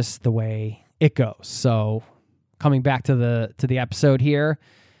that's just the way it goes. So coming back to the episode here,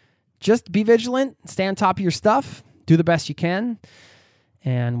 just be vigilant, stay on top of your stuff, do the best you can.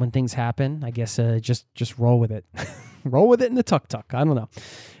 And when things happen, I guess just roll with it. Roll with it in the tuk-tuk. I don't know.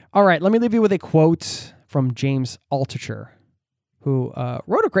 All right, let me leave you with a quote from James Altucher, who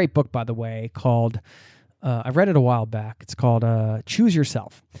wrote a great book, by the way, called, I read it a while back. It's called Choose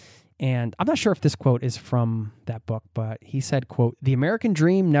Yourself. And I'm not sure if this quote is from that book, but he said, quote, "The American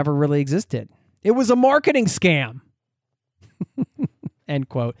dream never really existed. It was a marketing scam." End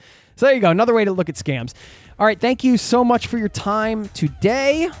quote. So there you go. Another way to look at scams. All right. Thank you so much for your time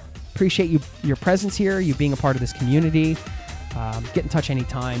today. Appreciate your presence here, you being a part of this community. Get in touch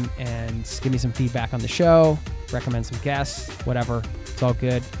anytime and give me some feedback on the show, recommend some guests, whatever. It's all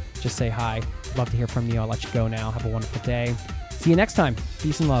good. Just say hi. Love to hear from you. I'll let you go now. Have a wonderful day. See you next time.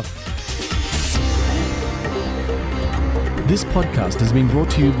 Peace and love. This podcast has been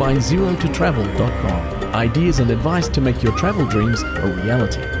brought to you by ZeroToTravel.com. Ideas and advice to make your travel dreams a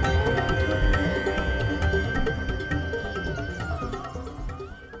reality.